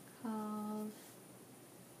called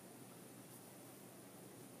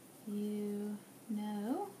You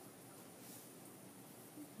Know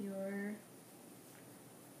Your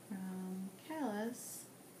Callous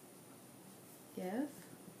If.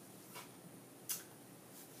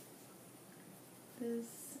 This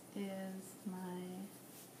is my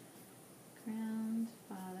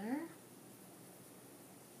grandfather,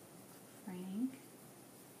 Frank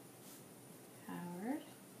Howard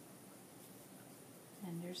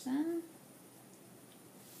Henderson.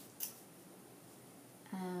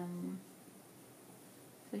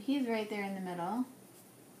 So he's right there in the middle,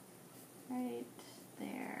 right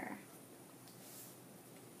there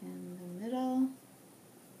in the middle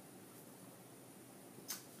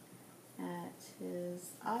at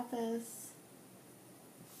his office.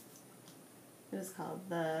 It was called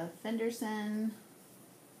the Fenderson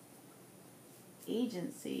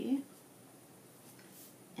Agency.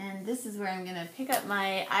 And this is where I'm going to pick up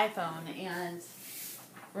my iPhone and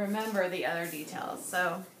remember the other details.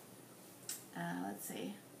 So, let's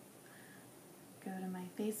see. Go to my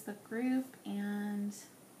Facebook group and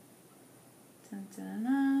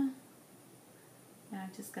now I'm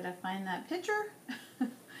just going to find that picture.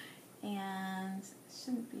 And it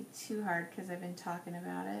shouldn't be too hard because I've been talking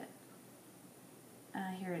about it.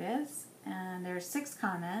 Here it is. And there's 6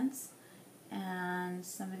 comments. And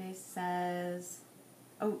somebody says,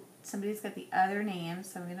 oh, somebody's got the other name,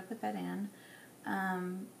 so I'm going to put that in.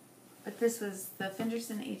 But this was the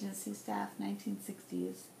Fenderson Agency staff,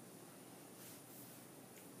 1960s.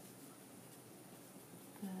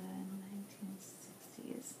 The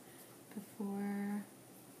 1960s, before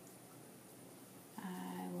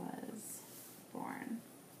I was born.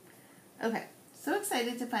 Okay, so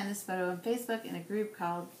excited to find this photo on Facebook in a group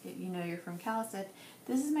called You Know You're From Calisip.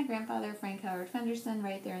 This is my grandfather, Frank Howard Fenderson,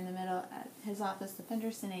 right there in the middle at his office, the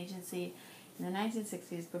Fenderson Agency, in the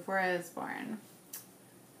 1960s, before I was born.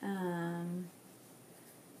 On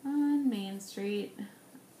Main Street,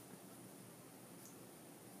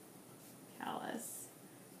 Callis.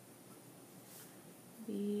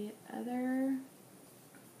 The other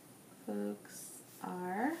folks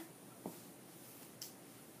are,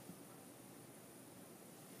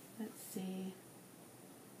 let's see,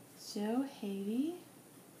 Joe Haiti,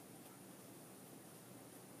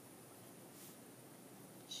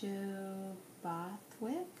 Joe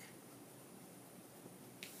Bothwick,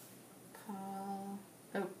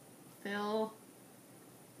 Phil,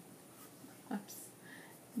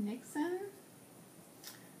 Nixon,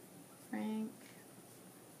 Frank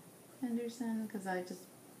Henderson, because I just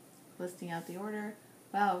listing out the order.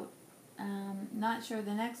 Wow, not sure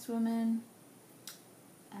the next woman.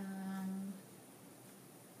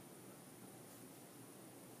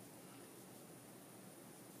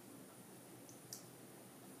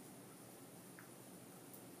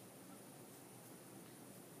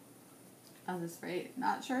 I'll just write,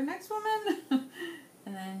 not sure next woman.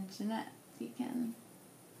 And then Jeanette Deacon.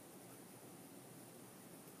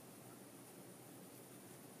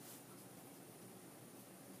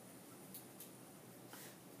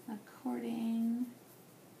 According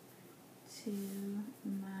to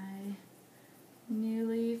my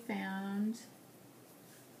newly found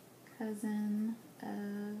cousin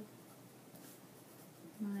of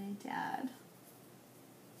my dad,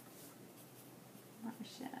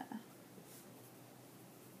 Marcia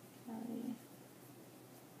Kelly,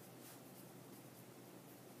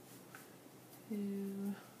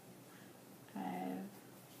 who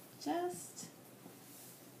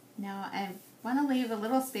I want to leave a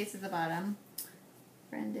little space at the bottom,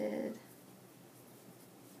 friended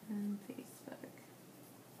on Facebook.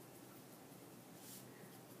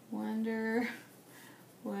 Wonder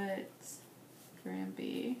what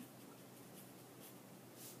Grampy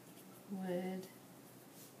would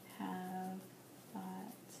have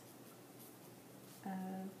thought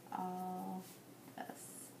of all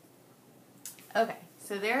this. Okay,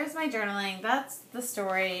 so there's my journaling. That's the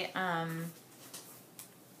story.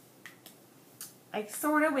 I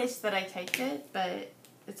sort of wish that I typed it, but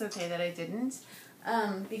it's okay that I didn't.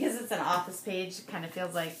 Because it's an office page, it kind of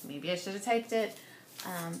feels like maybe I should have typed it.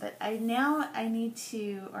 But I need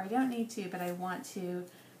to, or I don't need to, but I want to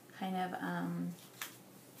kind of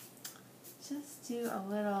just do a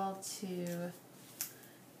little to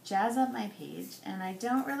jazz up my page. And I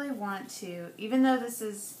don't really want to, even though this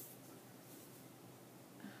is,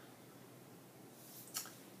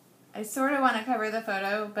 I sort of want to cover the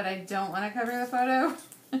photo, but I don't want to cover the photo.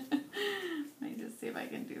 Let me just see if I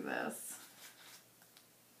can do this.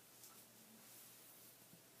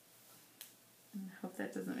 I hope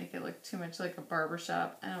that doesn't make it look too much like a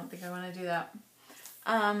barbershop. I don't think I want to do that.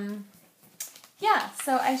 Yeah,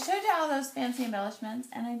 so I showed you all those fancy embellishments,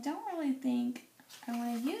 and I don't really think I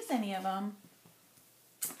want to use any of them.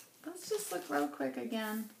 Let's just look real quick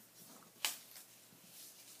again.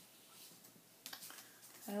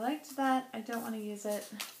 I liked that. I don't want to use it.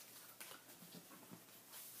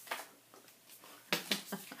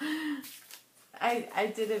 I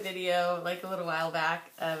did a video like a little while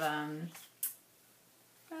back of oh,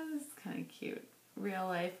 this is kind of cute. Real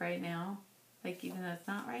life right now. Like even though it's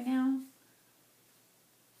not right now.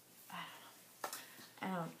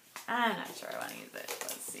 I'm not sure I want to use it.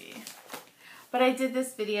 Let's see. But I did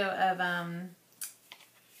this video of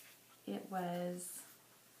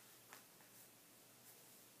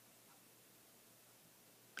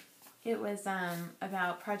it was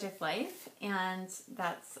about Project Life, and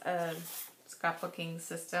that's a scrapbooking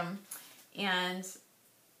system. And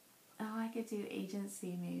oh, I could do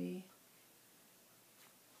agency maybe,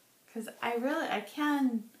 because I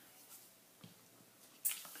can.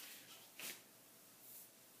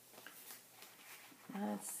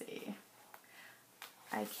 Let's see.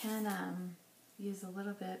 I can use a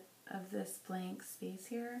little bit of this blank space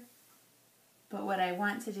here, but what I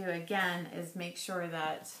want to do again is make sure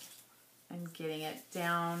that I'm getting it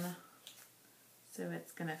down so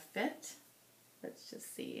it's gonna fit. Let's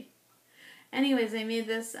just see. Anyways, I made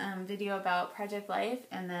this video about Project Life,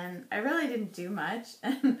 and then I really didn't do much,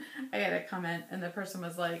 and I got a comment, and the person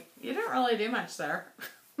was like, "You didn't really do much there."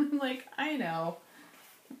 I'm like, I know.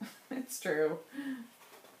 It's true.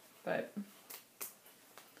 But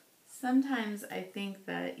sometimes I think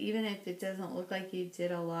that even if it doesn't look like you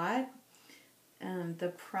did a lot,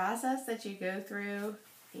 the process that you go through,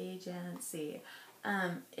 agency,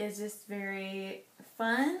 is just very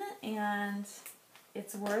fun, and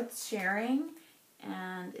it's worth sharing.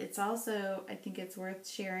 And it's also, I think it's worth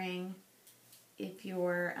sharing if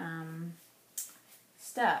you're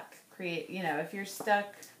stuck. If you're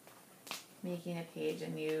stuck making a page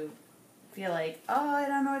and you feel like, oh, I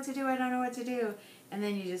don't know what to do, and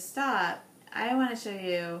then you just stop. I want to show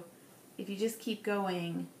you, if you just keep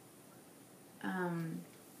going,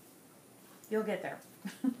 you'll get there.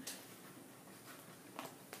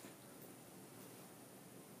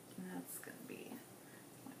 That's going to be,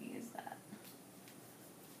 let me use that.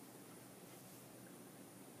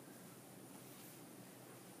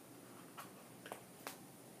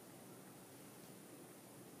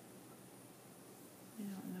 I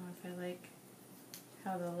don't know if I like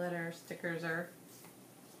how the letter stickers are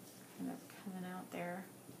kind of coming out there.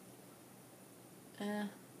 I'm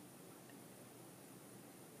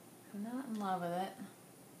not in love with it.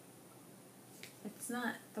 It's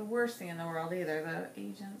not the worst thing in the world either, the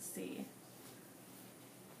agency.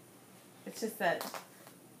 It's just that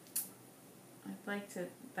I'd like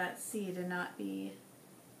that C to not be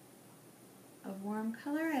a warm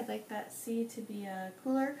color. I'd like that C to be a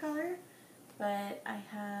cooler color, but I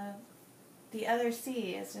have the other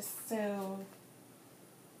C is just so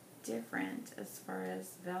different as far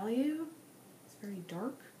as value. It's very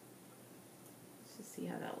dark. Let's just see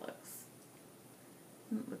how that looks.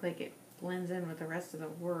 Doesn't look like it blends in with the rest of the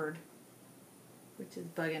word, which is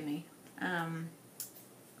bugging me.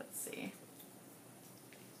 Let's see.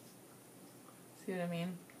 See what I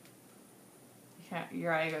mean?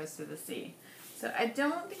 Your eye goes to the C. So I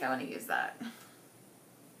don't think I want to use that.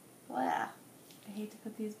 Blah. I hate to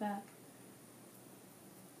put these back.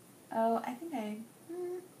 Oh, I think I don't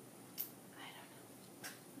know.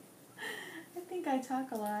 I think I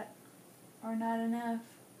talk a lot, or not enough.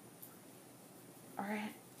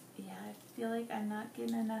 Alright, yeah, I feel like I'm not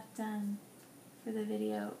getting enough done for the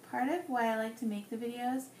video. Part of why I like to make the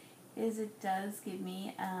videos is it does give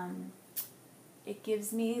me, it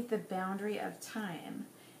gives me the boundary of time.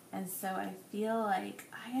 And so I feel like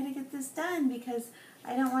I gotta get this done because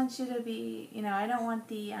I don't want you to be, I don't want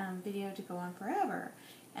the video to go on forever.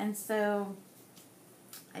 And so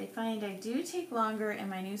I find I do take longer in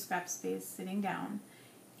my new scrap space sitting down.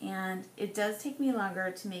 And it does take me longer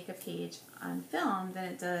to make a page on film than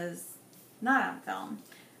it does not on film.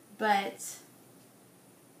 But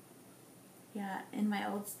yeah, in my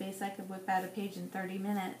old space I could whip out a page in 30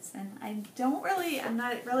 minutes. And I'm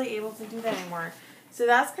not really able to do that anymore. So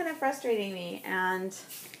that's kind of frustrating me. And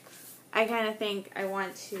I kind of think I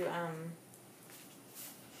want to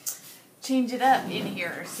change it up in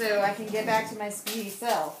here so I can get back to my speedy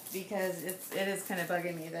self, because it is kind of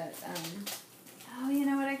bugging me that oh, you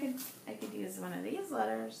know what, I could use one of these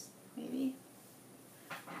letters maybe.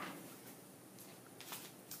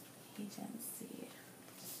 Agency.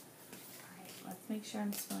 Alright, let's make sure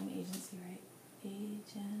I'm spelling agency right.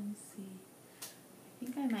 Agency. I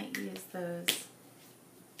think I might use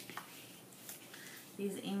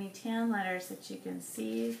these Amy Tan letters that you can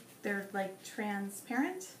see. They're like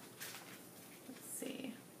transparent.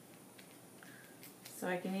 See. So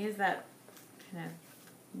I can use that kind of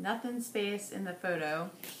nothing space in the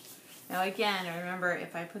photo. Now again, remember,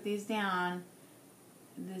 if I put these down,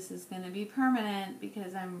 this is going to be permanent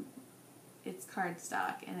because it's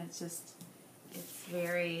cardstock, and it's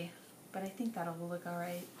very, but I think that'll look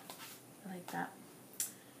alright. I like that.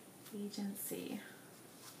 Agency.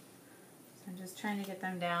 So I'm just trying to get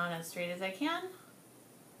them down as straight as I can.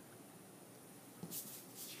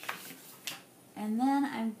 And then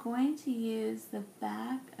I'm going to use the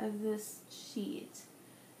back of this sheet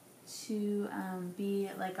to be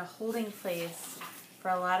like a holding place for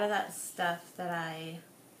a lot of that stuff that I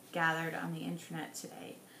gathered on the internet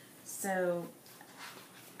today. So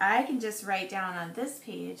I can just write down on this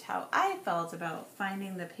page how I felt about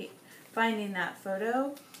finding that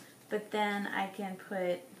photo, but then I can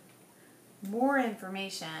put more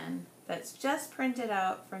information that's just printed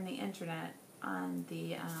out from the internet on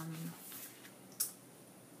the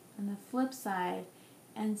flip side.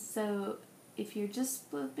 And so if you're just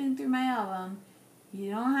flipping through my album,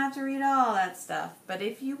 you don't have to read all that stuff, but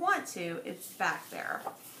if you want to, it's back there.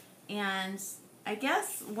 And I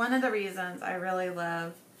guess one of the reasons I really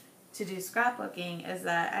love to do scrapbooking is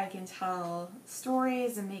that I can tell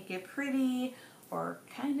stories and make it pretty, or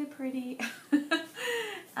kind of pretty.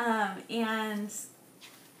 And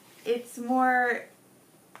it's more,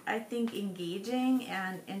 I think, engaging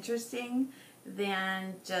and interesting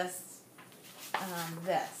than just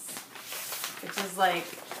this, which is like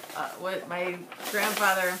what my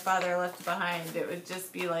grandfather and father left behind. It would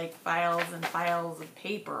just be like files and files of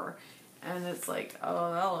paper, and it's like,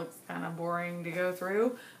 oh, that looks kind of boring to go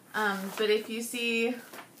through. But if you see,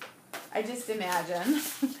 I just imagine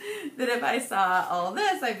that if I saw all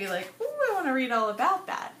this, I'd be like, ooh, I want to read all about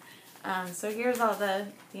that. So here's all the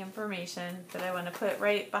information that I want to put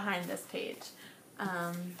right behind this page.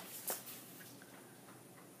 And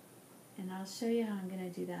I'll show you how I'm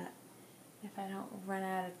going to do that if I don't run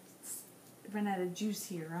out of juice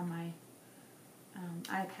here on my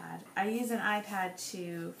iPad. I use an iPad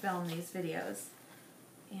to film these videos,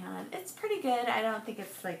 and it's pretty good. I don't think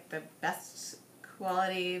it's like the best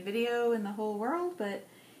quality video in the whole world, but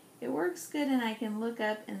it works good, and I can look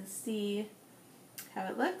up and see how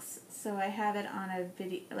it looks. So I have it on a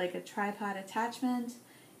video, like a tripod attachment,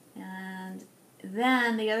 and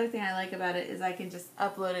then the other thing I like about it is I can just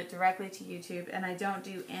upload it directly to YouTube, and I don't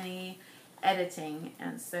do any editing,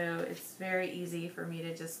 and so it's very easy for me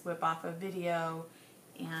to just whip off a video,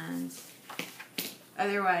 and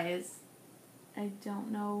otherwise I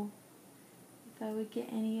don't know if I would get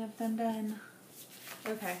any of them done.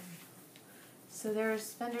 Okay, so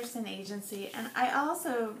there's Fenderson Agency, and I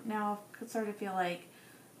also now sort of feel like,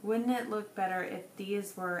 wouldn't it look better if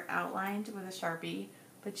these were outlined with a Sharpie?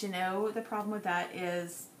 But you know, the problem with that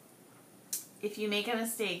is if you make a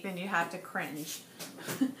mistake, then you have to cringe.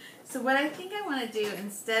 So what I think I want to do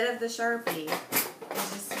instead of the Sharpie is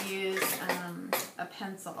just use a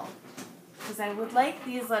pencil. Because I would like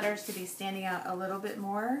these letters to be standing out a little bit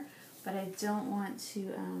more, but I don't want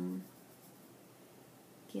to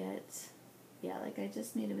yeah, like I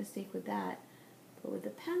just made a mistake with that. But with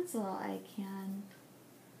the pencil, I can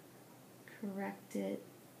correct it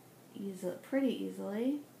pretty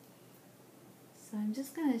easily. So I'm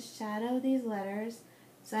just going to shadow these letters.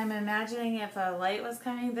 So I'm imagining if a light was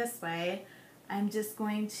coming this way, I'm just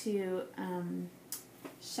going to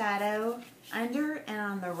shadow under and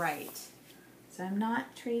on the right. So I'm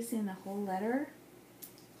not tracing the whole letter.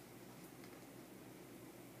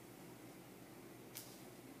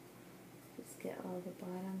 Let's get all the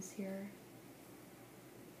bottoms here.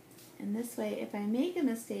 And this way, if I make a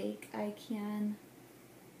mistake, I can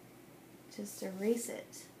just erase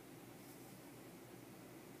it.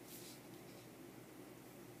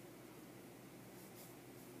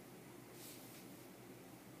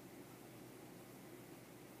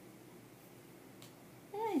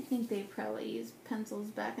 I think they probably used pencils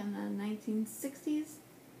back in the 1960s.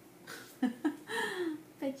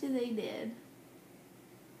 Bet you they did.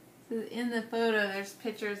 So in the photo, there's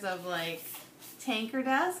pictures of like tanker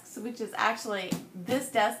desks, which is actually this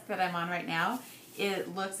desk that I'm on right now.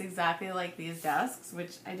 It looks exactly like these desks,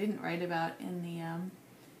 which I didn't write about in the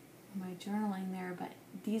my journaling there, but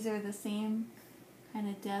these are the same kind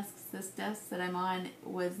of desks. This desk that I'm on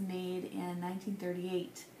was made in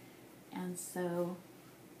 1938, and so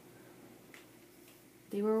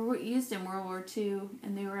they were used in World War II,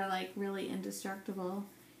 and they were like really indestructible.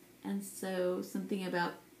 And so something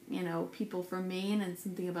about, you know, people from Maine, and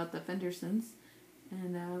something about the Fendersons,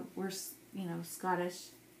 and we're, you know, Scottish,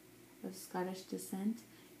 of Scottish descent,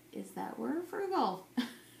 is that we're frugal.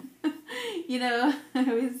 You know, I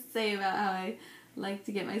always say about how I like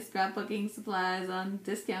to get my scrapbooking supplies on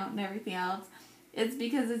discount and everything else. It's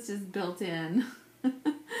because it's just built in.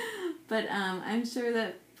 But I'm sure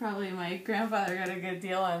that probably my grandfather got a good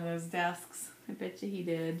deal on those desks. I bet you he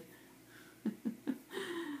did.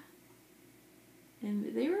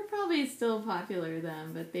 And they were probably still popular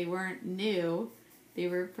then, but they weren't new. They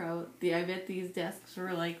were I bet these desks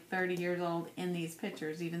were like 30 years old in these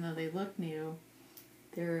pictures, even though they look new.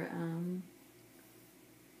 They're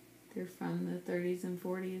from the 30s and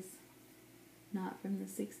 40s, not from the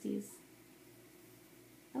 60s.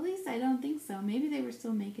 At least I don't think so. Maybe they were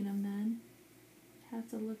still making them then. Have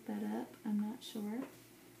to look that up. I'm not sure.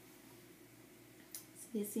 So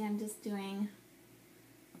you see, I'm just doing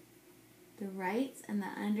the rights and the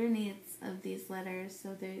underneaths of these letters,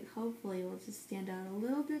 so they hopefully will just stand out a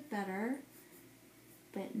little bit better,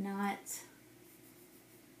 but not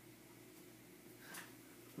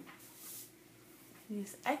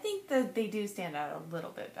I think that they do stand out a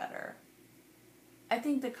little bit better. I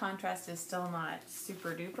think the contrast is still not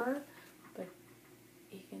super duper, but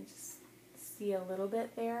you can just see a little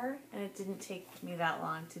bit there, and it didn't take me that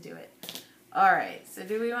long to do it. Alright, so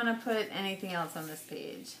do we want to put anything else on this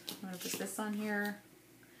page? I'm going to put this on here.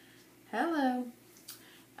 Hello.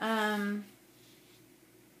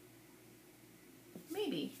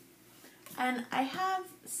 Maybe. And I have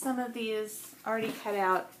some of these already cut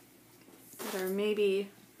out that are maybe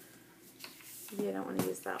I don't want to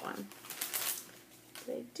use that one.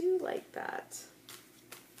 But I do like that.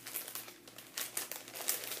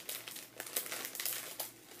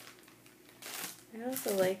 I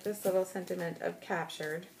also like this little sentiment of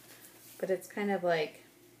captured, but it's kind of like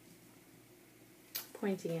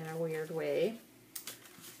pointy in a weird way.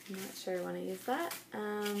 I'm not sure I want to use that.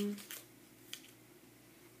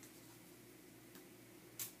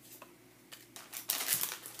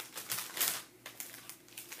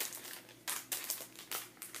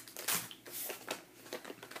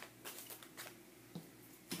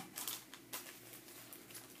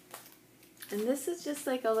 And this is just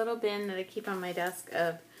like a little bin that I keep on my desk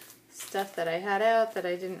of stuff that I had out that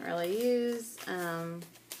I didn't really use,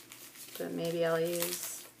 but maybe I'll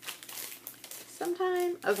use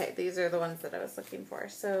sometime. Okay, these are the ones that I was looking for.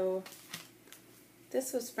 So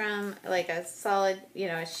this was from like a solid, you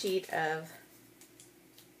know, a sheet of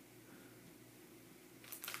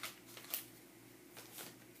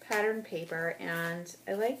pattern paper, and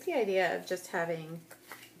I like the idea of just having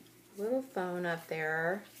a little phone up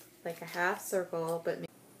there, like a half circle, but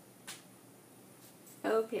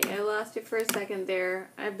okay, I lost you for a second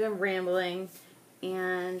there. I've been rambling,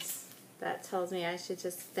 and that tells me I should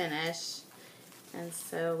just finish. And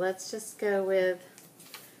so let's just go with,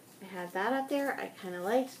 I had that up there, I kind of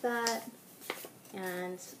liked that,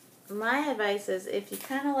 and my advice is if you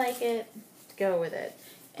kind of like it, go with it.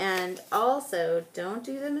 And also, don't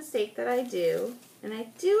do the mistake that I do, and I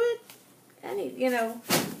do it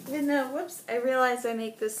even though, whoops, I realize I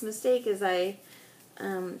make this mistake is I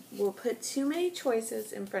will put too many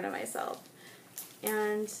choices in front of myself.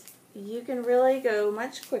 And you can really go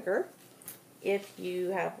much quicker if you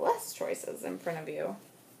have less choices in front of you.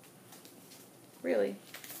 Really.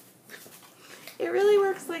 It really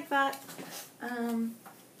works like that. So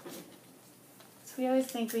we always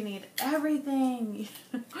think we need everything.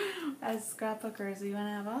 As scrapbookers, we want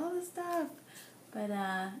to have all the stuff. But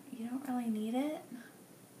you don't really need it.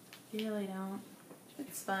 You really don't.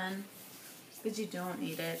 It's fun, but you don't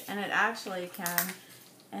need it. And it actually can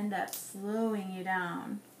end up slowing you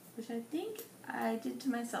down, which I think I did to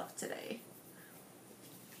myself today.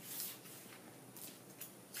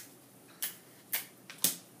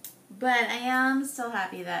 But I am still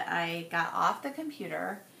happy that I got off the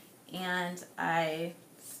computer and I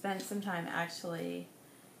spent some time actually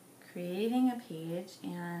creating a page.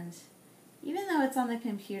 And even though it's on the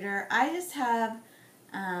computer, I just have,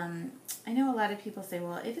 I know a lot of people say,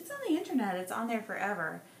 well, if it's on the internet, it's on there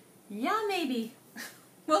forever. Yeah, maybe.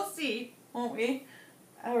 We'll see, won't we?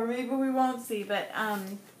 Or maybe we won't see, but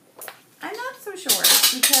I'm not so sure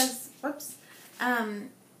because, whoops,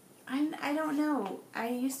 I don't know. I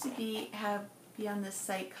used to be on this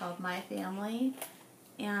site called My Family,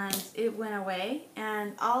 and it went away,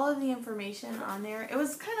 and all of the information on there, it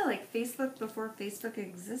was kind of like Facebook before Facebook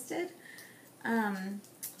existed. And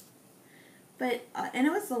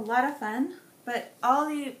it was a lot of fun, but all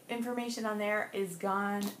the information on there is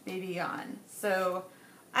gone, maybe gone. So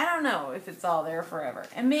I don't know if it's all there forever.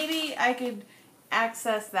 And maybe I could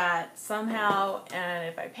access that somehow, and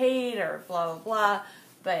if I paid or blah, blah, blah,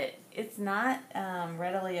 but it's not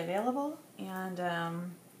readily available, and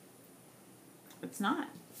it's not.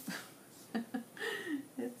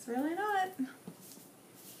 It's really not.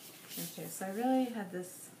 Okay, so I really had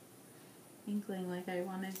this inkling like I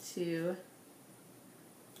wanted to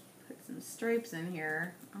put some stripes in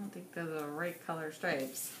here. I don't think those are the right color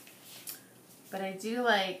stripes. But I do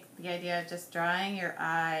like the idea of just drawing your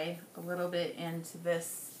eye a little bit into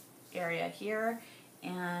this area here.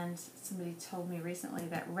 And somebody told me recently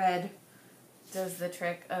that red does the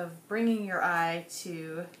trick of bringing your eye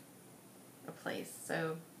to a place.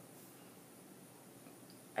 So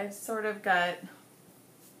I've sort of got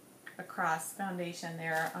a cross foundation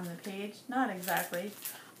there on the page. Not exactly.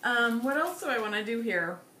 What else do I want to do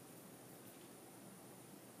here?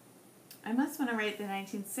 I must want to write the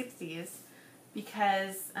 1960s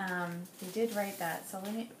because they did write that. So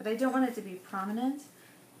but I don't want it to be prominent.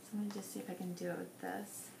 So let me just see if I can do it with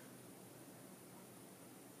this.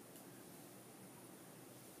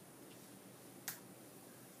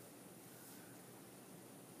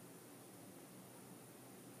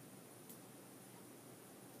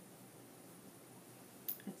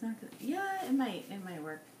 It's not gonna, yeah, it might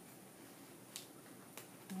work.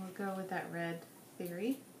 And we'll go with that red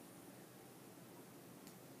theory.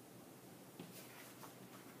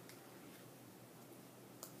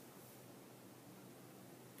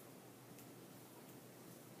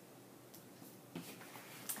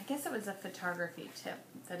 I guess it was a photography tip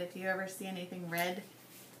that if you ever see anything red,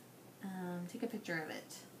 take a picture of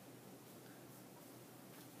it.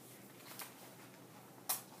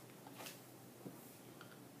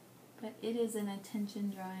 But it is an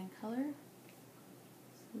attention drawing color.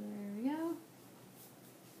 So there we go.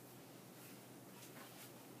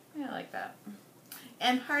 I like that.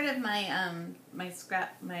 and part of my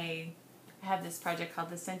I have this project called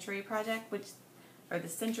the Century Project, or the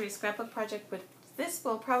Century Scrapbook Project, which this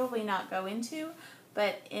will probably not go into,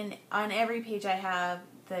 but on every page I have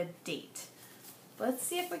the date. Let's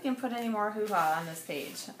see if we can put any more hoo-ha on this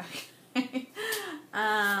page. Okay.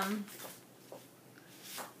 I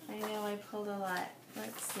know I pulled a lot.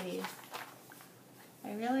 Let's see.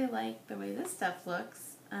 I really like the way this stuff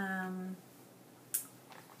looks,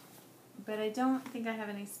 but I don't think I have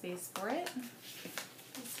any space for it.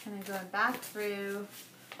 Just kind of going back through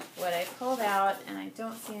what I pulled out, and I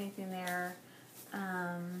don't see anything there.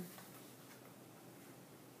 I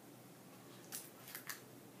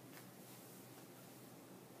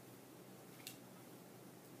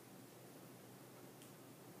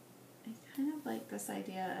kind of like this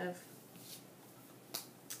idea of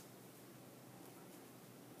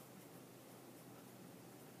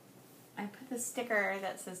I put the sticker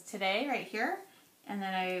that says today right here, and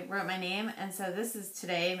then I wrote my name, and so this is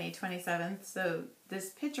today, May 27th, so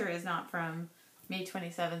this picture is not from May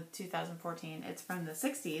 27th, 2014, it's from the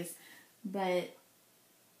 60s, but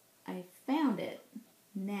I found it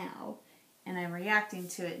now, and I'm reacting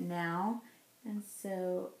to it now, and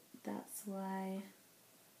so that's why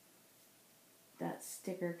that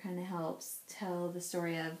sticker kind of helps tell the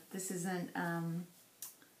story of, this isn't a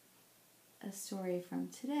story from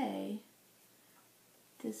today.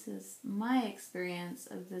 This is my experience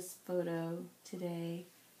of this photo today,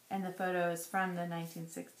 and the photo is from the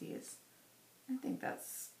 1960s. I think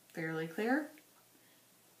that's fairly clear.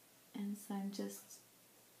 And so I'm just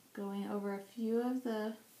going over a few of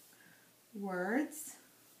the words.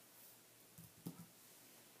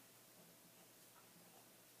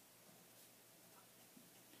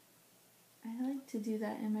 I like to do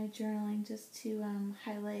that in my journaling just to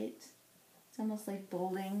highlight. It's almost like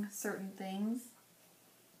bolding certain things.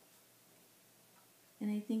 And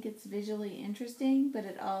I think it's visually interesting, but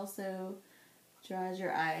it also draws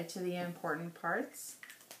your eye to the important parts.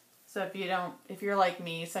 So if you're like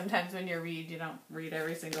me, sometimes when you don't read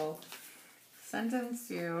every single sentence,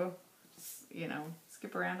 you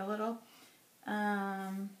skip around a little.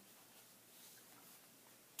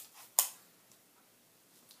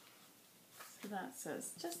 So that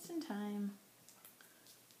says just in time.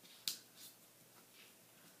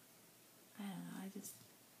 I don't know, I just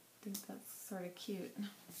think that's sort of cute.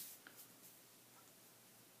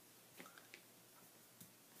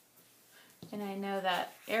 And I know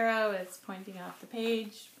that arrow is pointing off the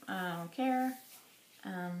page. I don't care.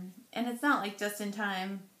 And it's not like just in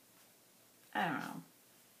time. I don't know.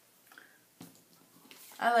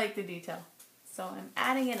 I like the detail. So I'm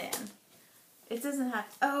adding it in. It doesn't have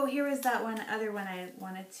to, oh, here was that other one I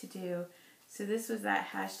wanted to do. So this was that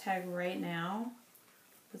hashtag right now.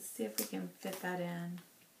 Let's see if we can fit that in.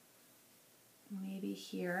 Maybe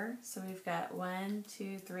here. So we've got 1,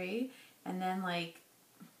 2, 3, and then like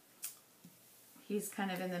he's kind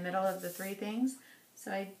of in the middle of the 3 things.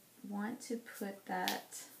 So I want to put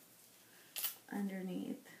that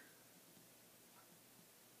underneath.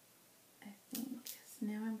 I think. So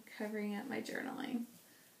now I'm covering up my journaling.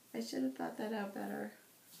 I should have thought that out better.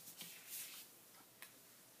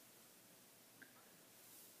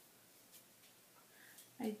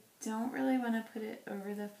 I don't really want to put it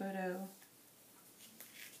over the photo.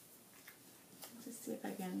 Just see if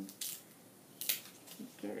I can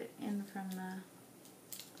get it in from the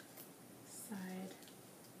side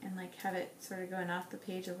and like have it sort of going off the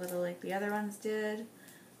page a little like the other ones did.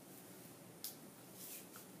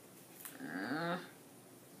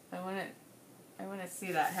 I want to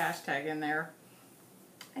see that hashtag in there.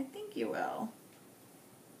 I think you will.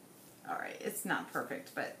 Alright, it's not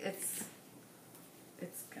perfect, but it's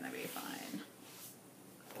gonna be fine.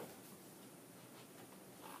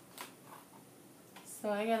 So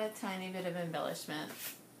I got a tiny bit of embellishment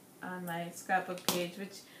on my scrapbook page,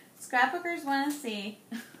 which scrapbookers want to see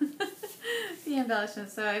the embellishment.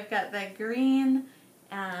 So I've got that green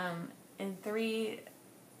in 3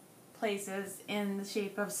 places in the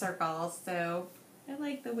shape of circles. So I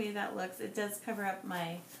like the way that looks. It does cover up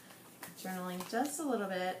my journaling just a little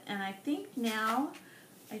bit. And I think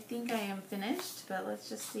I am finished, but let's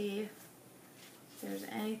just see if there's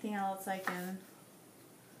anything else I can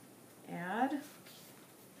add.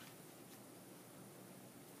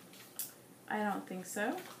 I don't think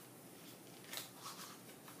so.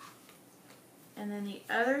 And then the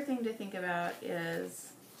other thing to think about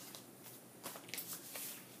is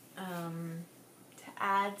to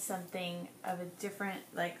add something of a different,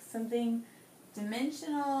 like something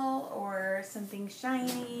dimensional or something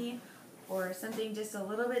shiny or something just a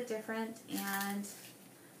little bit different. And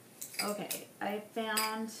okay, I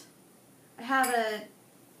have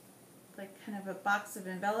like kind of a box of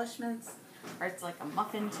embellishments, or it's like a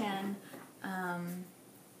muffin tin. And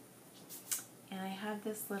I have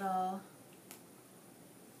this little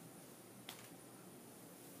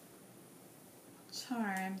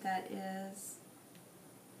charm that is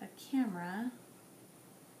a camera,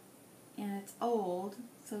 and it's old,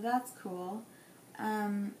 so that's cool.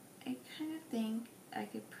 I kind of think I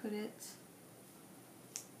could put it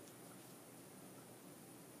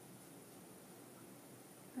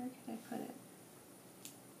where could I put it?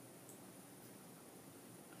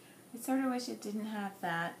 I sort of wish it didn't have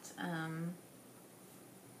that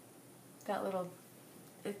that little,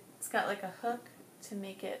 it's got like a hook to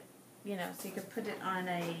make it, you know, so you could put it on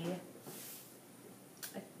a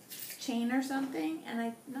chain or something, and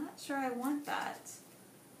I'm not sure I want that.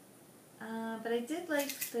 But I did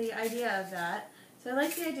like the idea of that. So I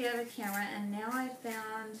like the idea of a camera, and now I've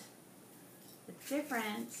found a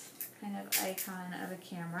different kind of icon of a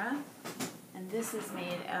camera. And this is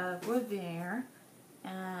made out of wood veneer,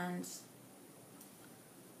 and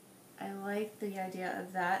I like the idea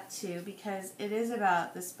of that too, because it is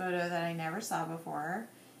about this photo that I never saw before.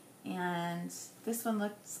 And this one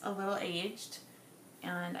looks a little aged,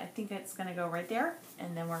 and I think it's going to go right there,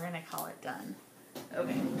 and then we're going to call it done.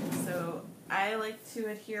 Okay, so I like to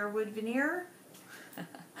adhere wood veneer.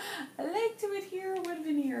 I like to adhere wood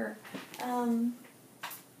veneer. I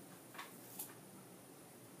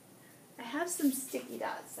have some sticky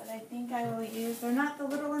dots that I think I will use. They're not the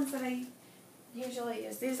little ones that I usually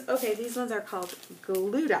use. These ones are called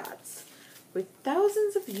glue dots with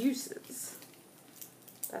thousands of uses.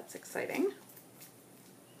 That's exciting.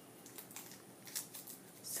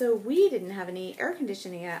 So we didn't have any air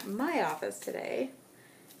conditioning at my office today,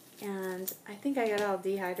 and I think I got all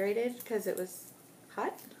dehydrated because it was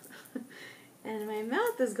hot, and my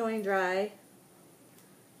mouth is going dry.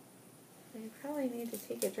 I probably need to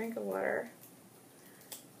take a drink of water,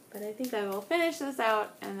 but I think I will finish this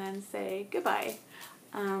out and then say goodbye.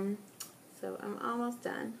 So I'm almost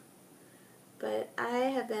done, but I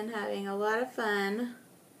have been having a lot of fun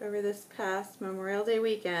over this past Memorial Day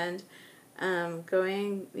weekend.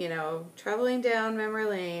 Going, traveling down memory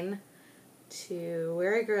lane to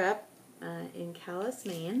where I grew up in Calais,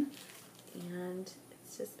 Maine, and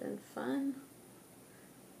it's just been fun.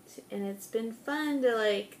 And it's been fun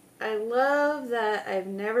to, I love that I've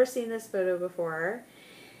never seen this photo before,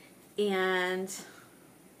 and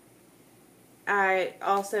I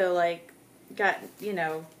also, got,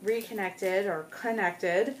 reconnected or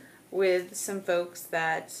connected with some folks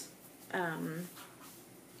that,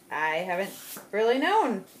 I haven't really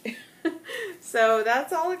known. So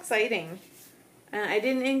that's all exciting. I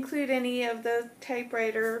didn't include any of the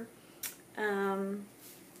typewriter icons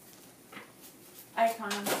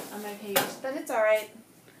on my page, but it's alright.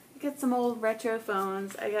 I got some old retro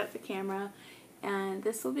phones. I got the camera, and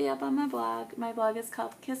this will be up on my blog. My blog is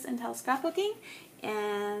called Kiss and Tell Scrapbooking,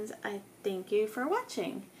 and I thank you for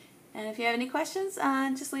watching. And if you have any questions,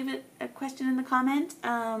 just leave a question in the comment.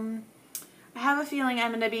 I have a feeling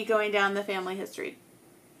I'm going to be going down the family history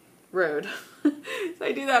road. So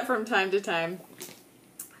I do that from time to time.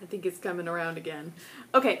 I think it's coming around again.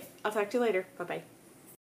 Okay, I'll talk to you later. Bye-bye.